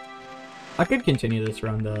 I could continue this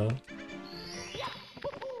run though.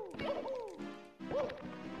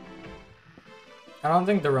 I don't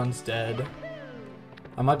think the run's dead.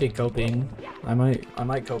 I might be coping. I might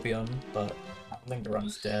copium, but I don't think the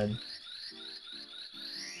run's dead.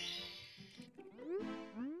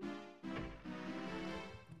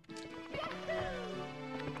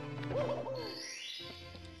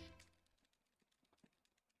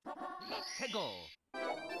 해고.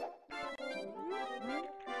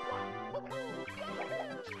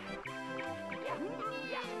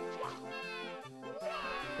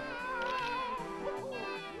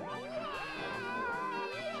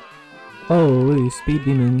 Holy speed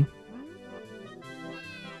demon.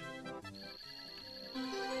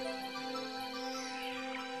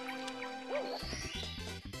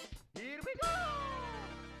 Here we go.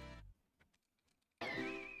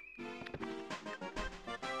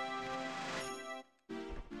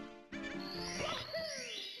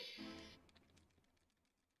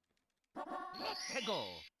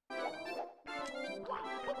 해고.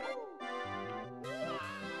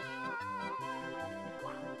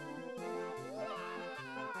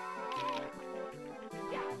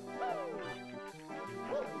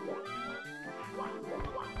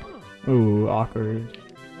 Ooh, awkward.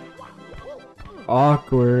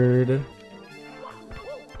 Awkward.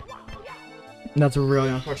 That's really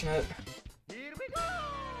unfortunate. Here we go.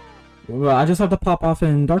 Well, I just have to pop off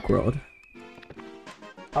in Dark World.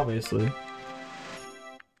 Obviously.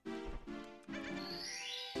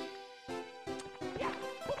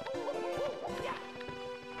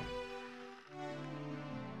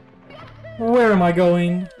 Where am I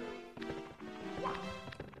going?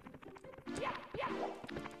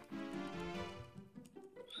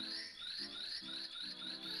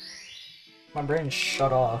 My brain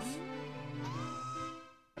shut off.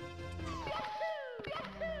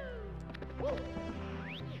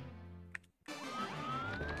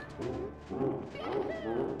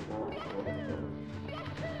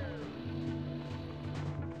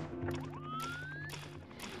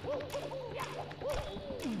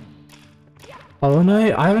 Hollow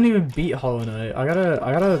Knight? I haven't even beat Hollow Knight. I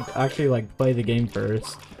gotta actually like play the game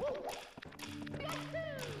first.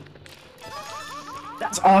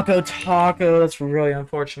 That's Akko Taco. That's really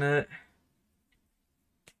unfortunate.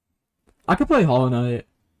 I could play Hollow Knight.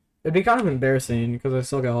 It'd be kind of embarrassing because I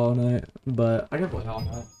still got Hollow Knight, but I could play Hollow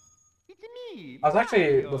Knight. It's me. I was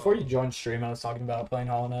actually, before you joined stream, I was talking about playing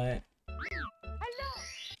Hollow Knight. Hello.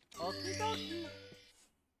 Okie dokie.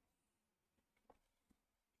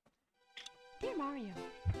 Dear Mario,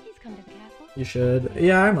 please come to the castle. You should.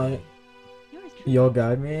 Yeah, I might. Yours truly, You'll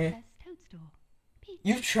guide me. Princess Toadstool. Peach.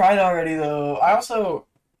 You've tried already though. I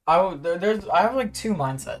have like two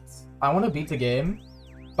mindsets. I want to beat the game,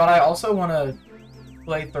 but I also want to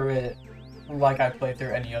play through it like I play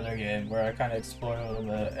through any other game, where I kind of explore a little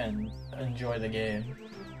bit and enjoy the game.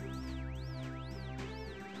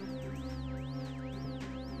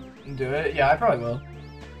 Do it? Yeah, I probably will.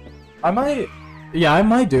 I might. Yeah, I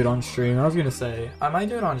might do it on stream. I was gonna say I might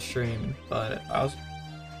do it on stream, but I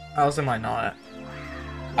also might not.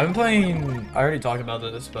 I've been playing. I already talked about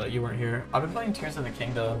this, but you weren't here. I've been playing Tears of the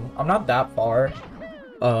Kingdom. I'm not that far.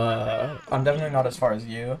 I'm definitely not as far as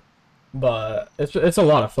you, but it's a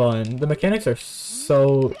lot of fun. The mechanics are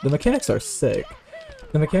sick.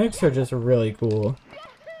 The mechanics are just really cool.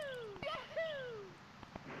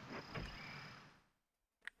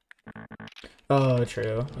 Oh,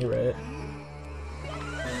 true. You're right.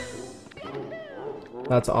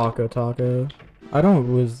 That's Akko Taco. I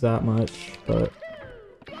don't lose that much, but.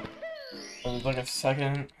 Hold like a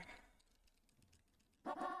second.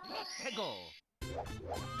 해고.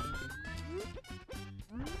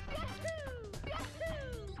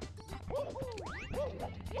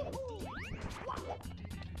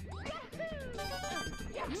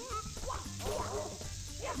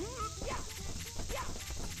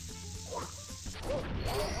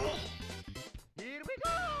 Here we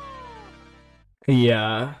go.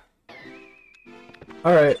 Yeah.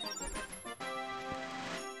 Alright.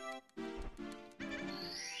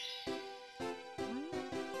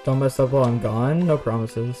 don't mess up while I'm gone? No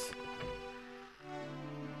promises.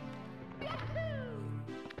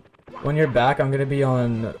 When you're back, I'm gonna be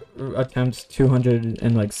on attempt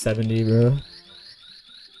 270, bro.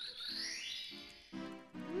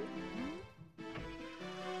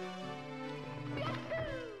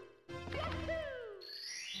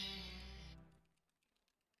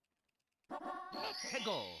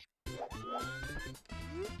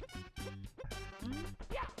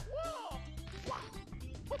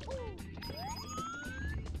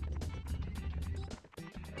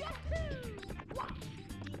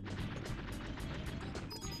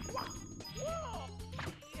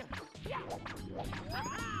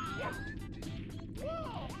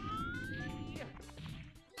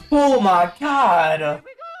 Oh my god!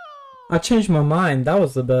 I changed my mind. That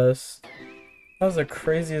was the best. That was the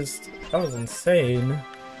craziest. That was insane.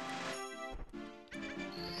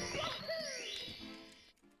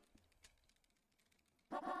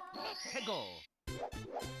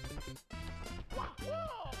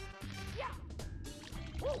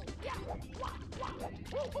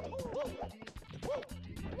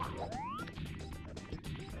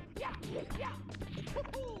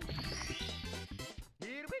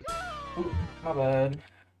 Ooh, my bad.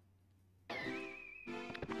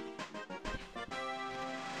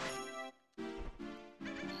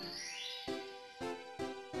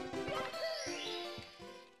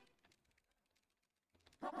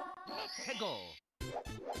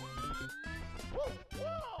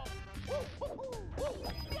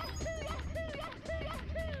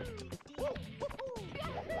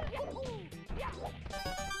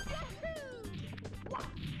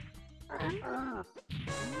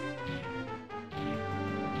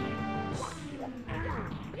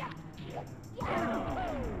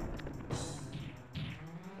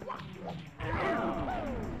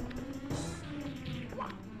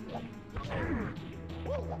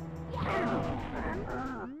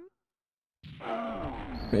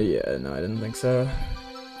 Yeah, no, I didn't think so.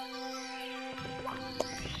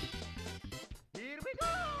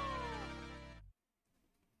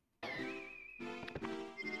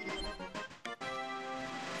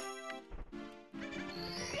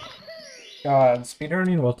 God,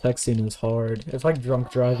 speedrunning while texting is hard. It's like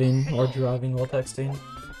drunk driving or driving while texting.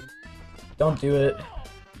 Don't do it.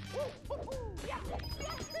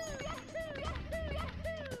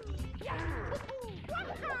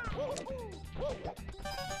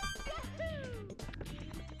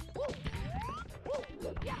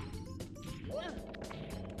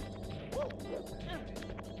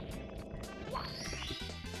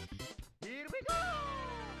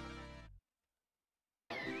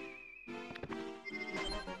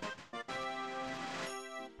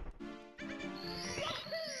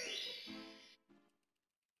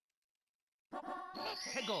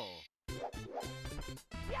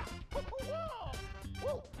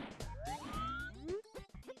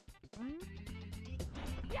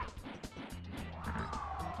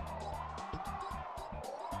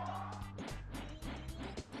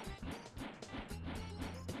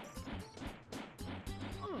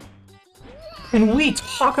 Can we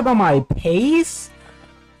talk about my pace?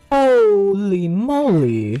 Holy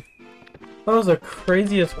moly. That was the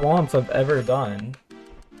craziest womps I've ever done.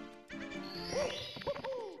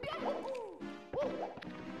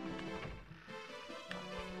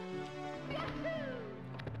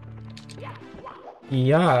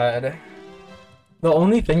 God. The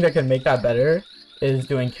only thing that can make that better is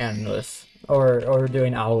doing canonless or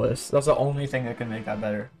doing owlless. That's the only thing that can make that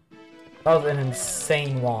better. That was an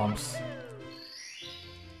insane womps.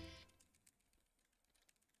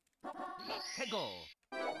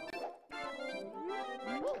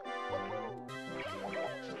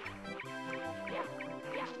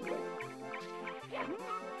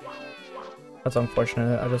 That's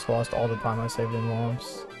unfortunate. I just lost all the time I saved in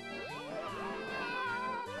womps.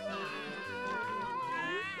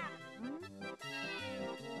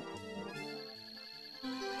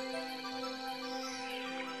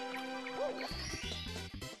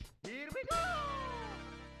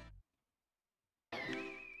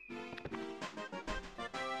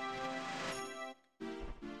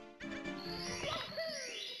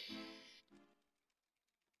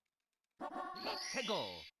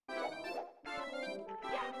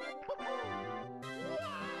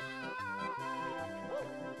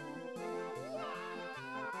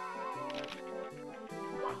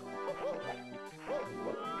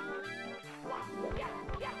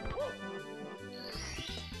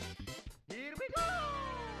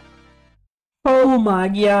 Oh my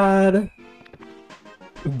god.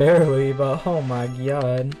 Barely, but oh my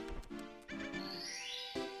god.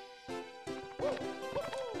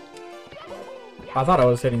 I thought I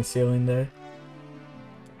was hitting ceiling there.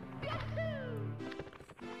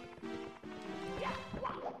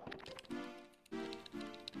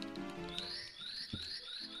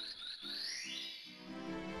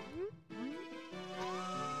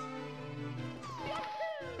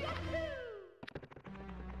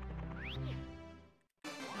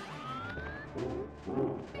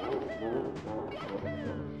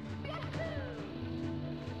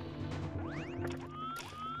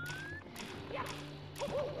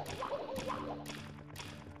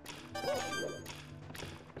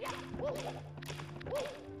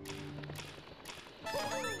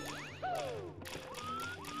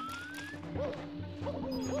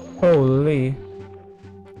 Holy.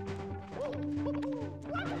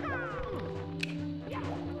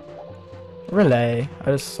 Relay.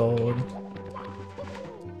 I just sold.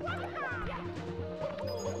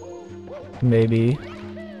 Maybe.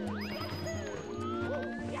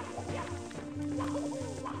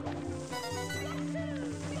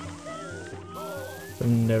 I've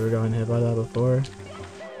never gotten hit by that before.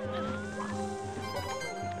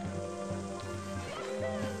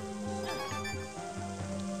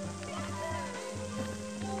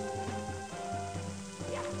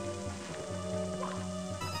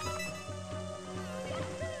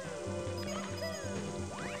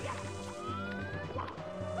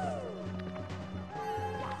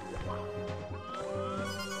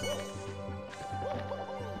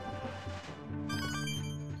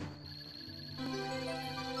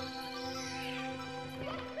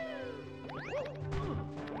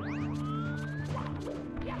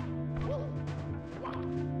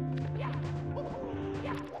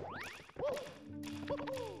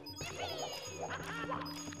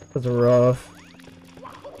 That's rough.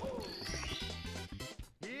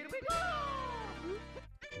 Here we go.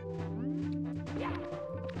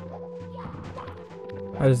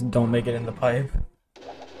 I just don't make it in the pipe.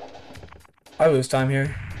 I lose time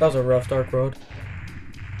here. That was a rough dark road.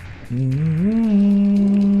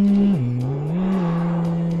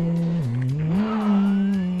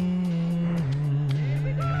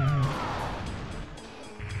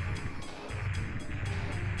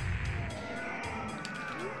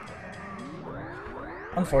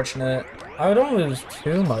 Unfortunate. I don't lose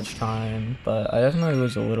too much time, but I definitely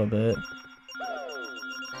lose a little bit.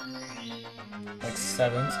 Like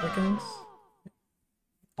 7 seconds?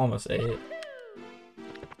 Almost 8.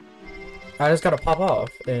 I just gotta pop off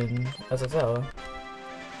in SSL.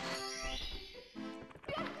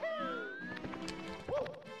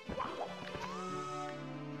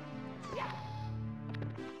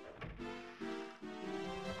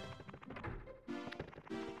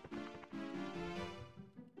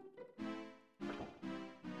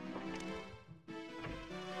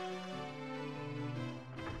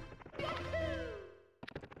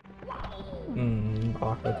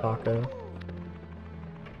 Taco.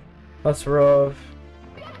 That's rough.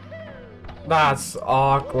 That's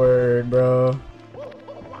awkward, bro.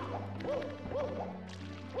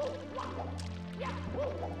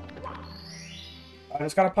 I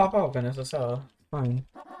just gotta pop up in SSL. Fine.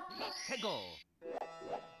 Let's go.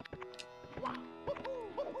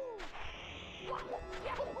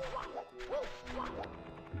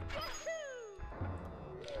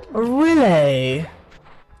 Really?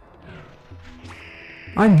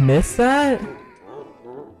 I missed that?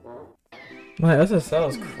 My SSL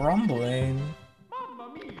is crumbling.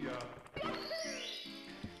 Mamma mia.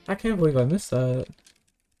 I can't believe I missed that.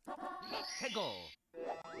 Let's go.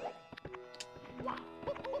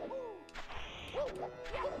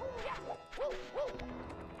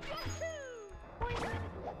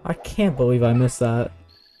 I can't believe I missed that.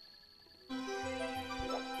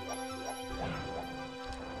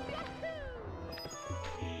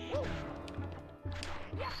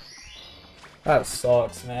 That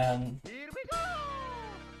sucks, man. Here we go.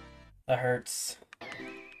 That hurts.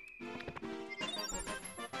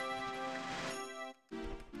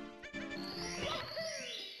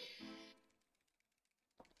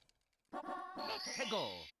 Let's go.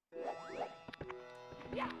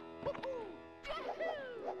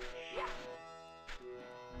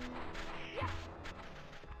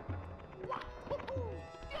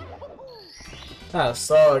 That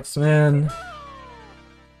sucks, man.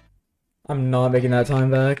 I'm not making that time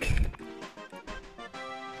back.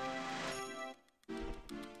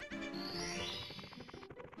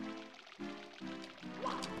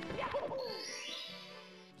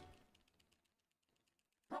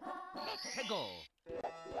 Let's go.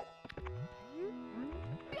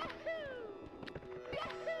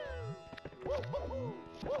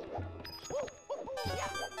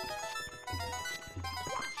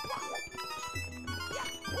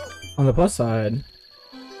 On the plus side,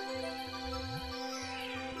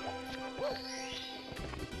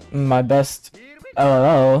 my best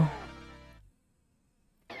LOL.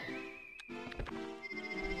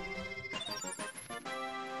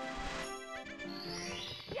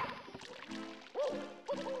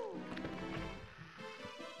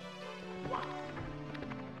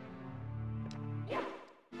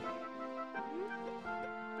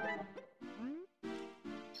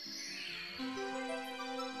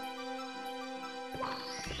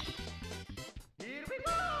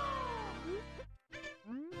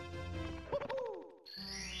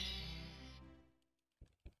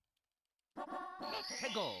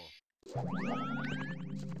 Hegel.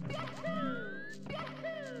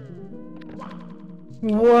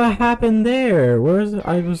 What happened there? Where's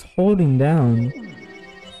I was holding down?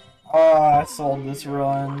 Oh, I sold this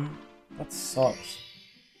run. That sucks.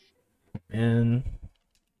 Man.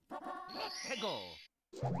 Hegel.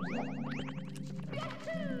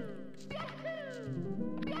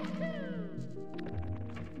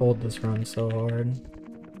 Sold this run so hard.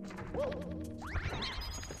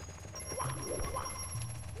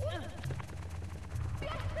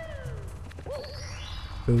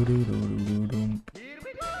 I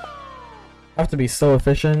have to be so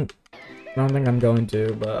efficient. I don't think I'm going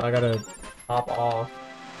to, but I gotta pop off.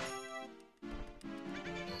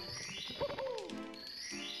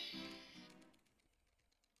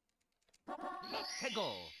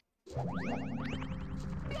 Hegel.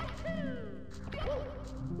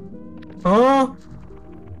 Huh?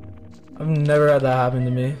 I've never had that happen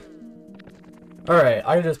to me. Alright,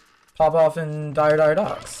 I can just pop off in Dire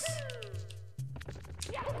Docks.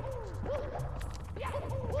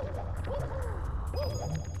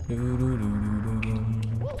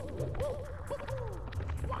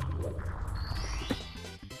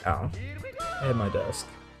 Ow. I hit my desk.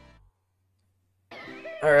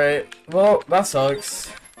 Alright, well, that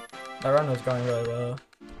sucks. That run was going really well.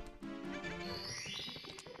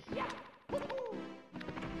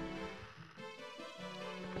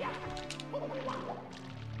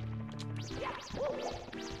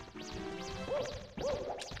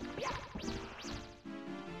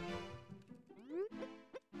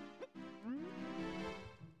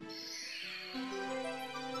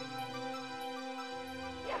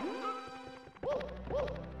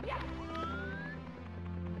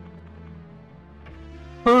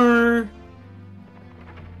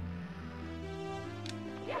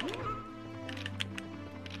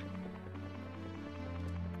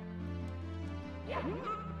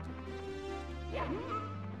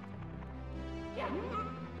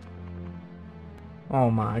 Oh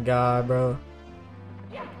my god, bro.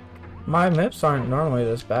 My MIPs aren't normally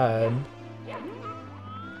this bad.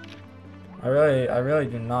 I really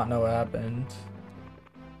do not know what happened.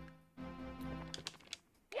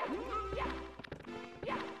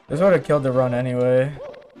 This would have killed the run anyway.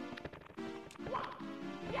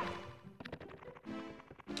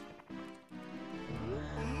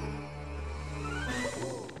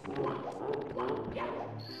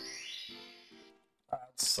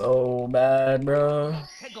 That's so bad, bro.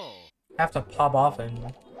 Hegel. I have to pop off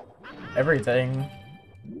and everything.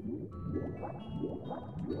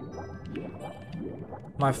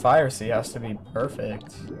 My fire C has to be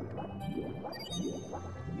perfect.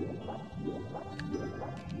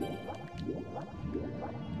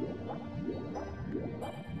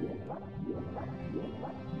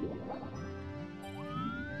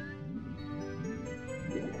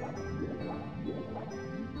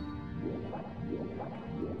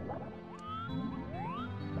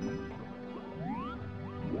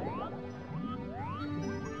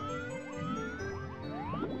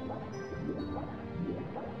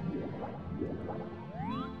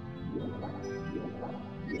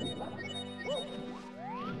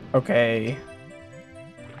 Okay.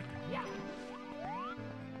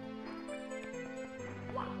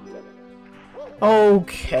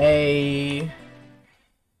 Okay.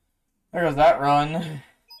 There goes that run.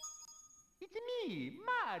 It's me,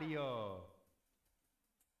 Mario.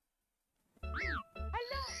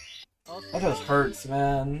 Hello. That just hurts,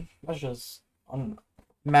 man. That's just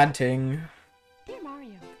mad ting. Dear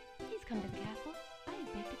Mario, please come to the castle. I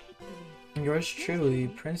have baked a cake for you. Yours truly,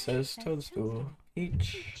 Princess Toadstool.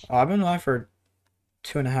 Peach. Oh, I've been live for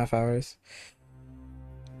 2.5 hours.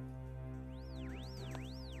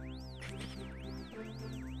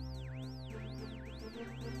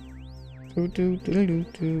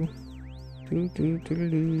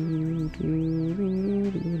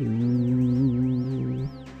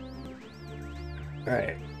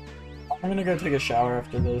 Alright. I'm gonna go take a shower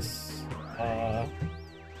after this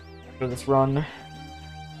run.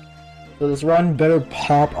 So this run better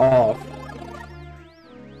pop off.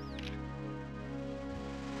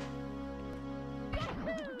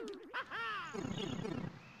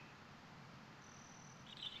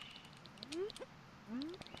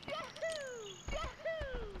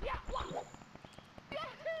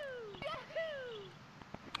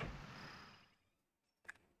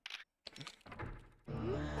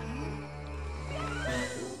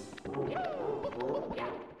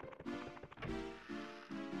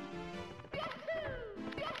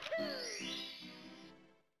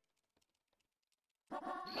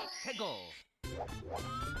 Let's go.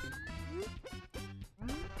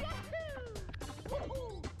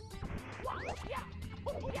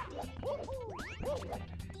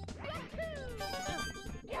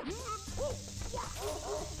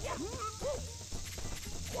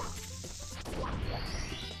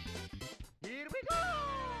 Here we go.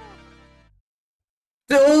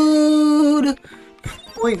 Dude!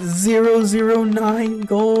 0.009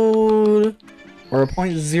 gold! Or a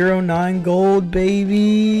 0.09 gold,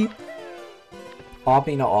 baby!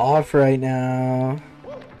 Popping off right now.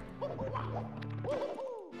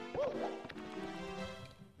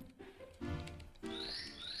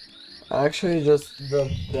 Actually, just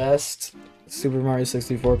the best Super Mario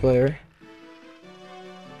 64 player.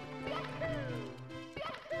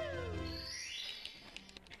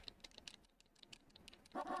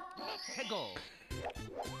 Let's go.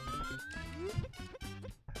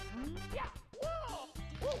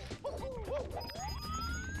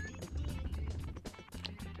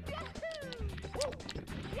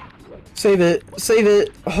 Save it! Save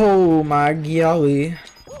it! Oh my golly.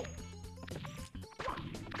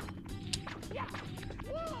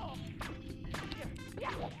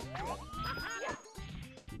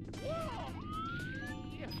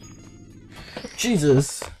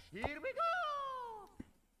 Jesus. Here we go.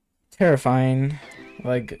 Terrifying.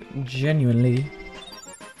 Like, genuinely.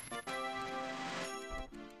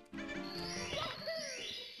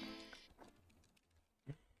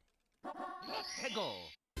 Let's go.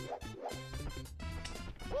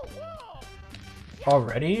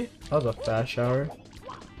 Already? That was a fast shower.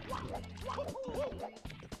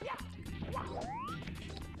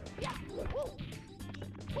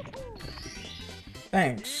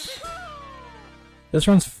 Thanks. This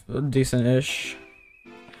run's decent-ish.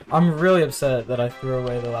 I'm really upset that I threw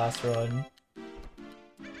away the last run.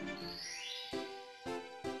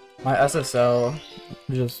 My SSL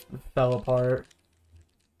just fell apart.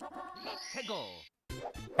 Let's go.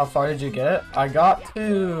 How far did you get? I got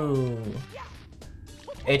to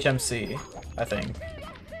HMC, I think.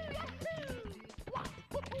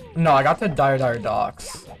 No, I got to Dire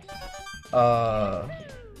Docks.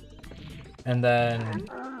 And then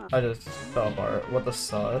I just fell apart. What the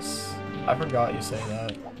sus? I forgot you say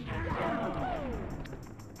that.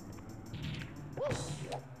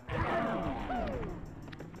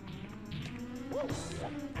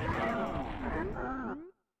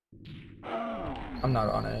 I'm not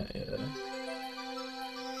on it. Yeah.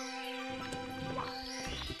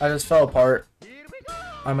 I just fell apart.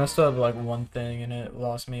 I messed up like one thing and it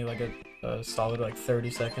lost me like a solid like 30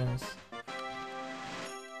 seconds.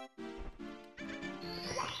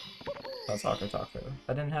 That's Taco.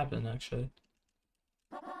 That didn't happen actually.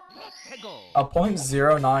 Let's go. A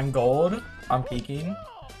 0.09 gold. I'm peeking.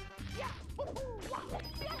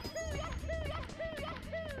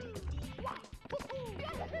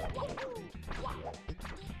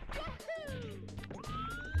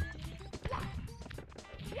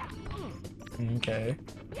 Okay.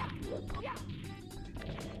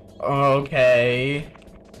 Okay.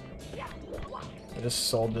 I just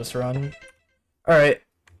sold this run. Alright.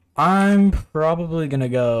 I'm probably gonna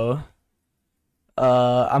go.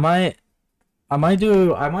 I might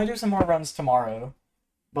do some more runs tomorrow.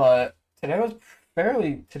 But today was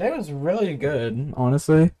really good,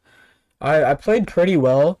 honestly. I played pretty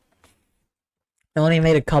well. I only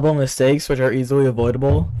made a couple mistakes which are easily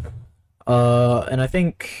avoidable. And I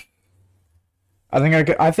think I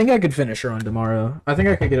could finish a run tomorrow. I think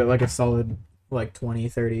I could get it like a solid like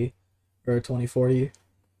 20-30 or 20-40.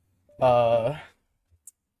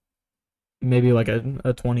 Maybe like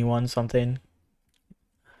a 21 something.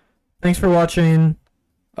 Thanks for watching.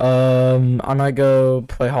 I might go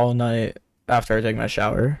play Hollow Knight after I take my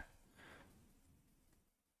shower.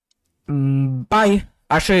 Bye.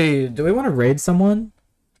 Actually, do we want to raid someone?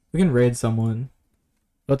 We can raid someone.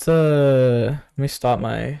 Let's let me stop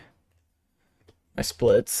my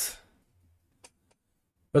splits.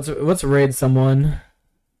 Let's raid someone.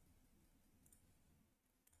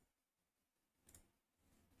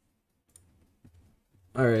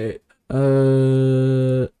 All right.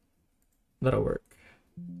 That'll work.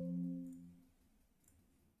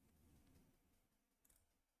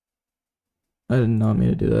 I did not mean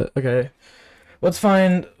to do that. Okay. Let's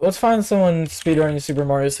find someone speedrunning Super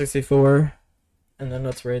Mario 64 and then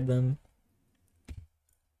let's raid them.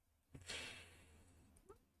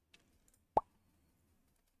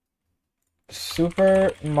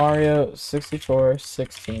 Super Mario 64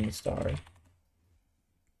 16 star.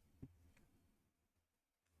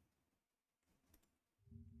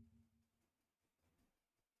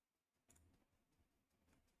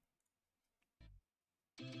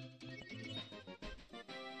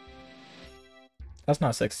 That's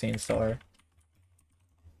not 16 star.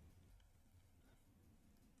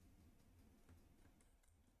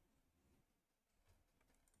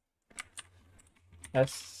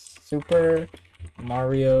 That's Super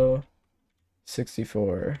Mario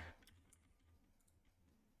 64.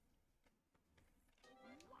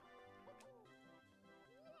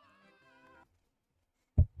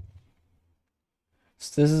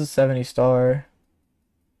 So this is a 70 star.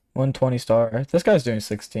 120 star. This guy's doing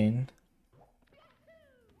 16.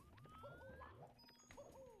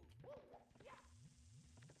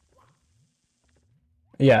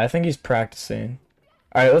 Yeah, I think he's practicing.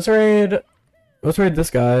 Alright, let's raid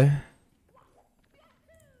this guy.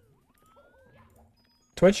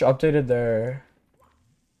 Twitch updated their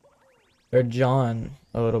John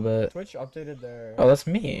a little bit. Twitch updated their Oh, that's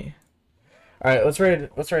me. Alright, let's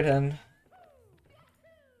raid him.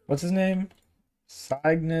 What's his name?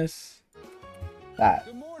 Cygnus. That.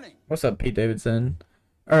 Good morning. What's up, Pete Davidson?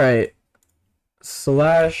 Alright.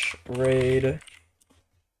 / raid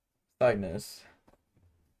Cygnus.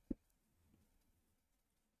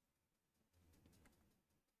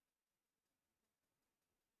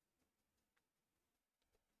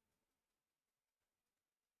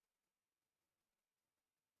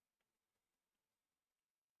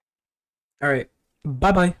 Alright.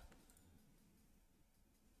 Bye-bye.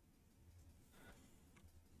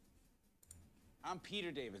 I'm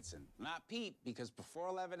Peter Davidson, not Pete, because before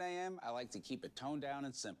 11 a.m., I like to keep it toned down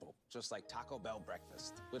and simple, just like Taco Bell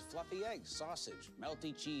breakfast, with fluffy eggs, sausage,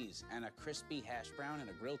 melty cheese, and a crispy hash brown and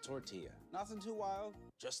a grilled tortilla. Nothing too wild,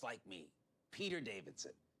 just like me, Peter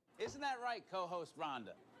Davidson. Isn't that right, co-host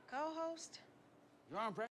Rhonda? Co-host? You're on breakfast.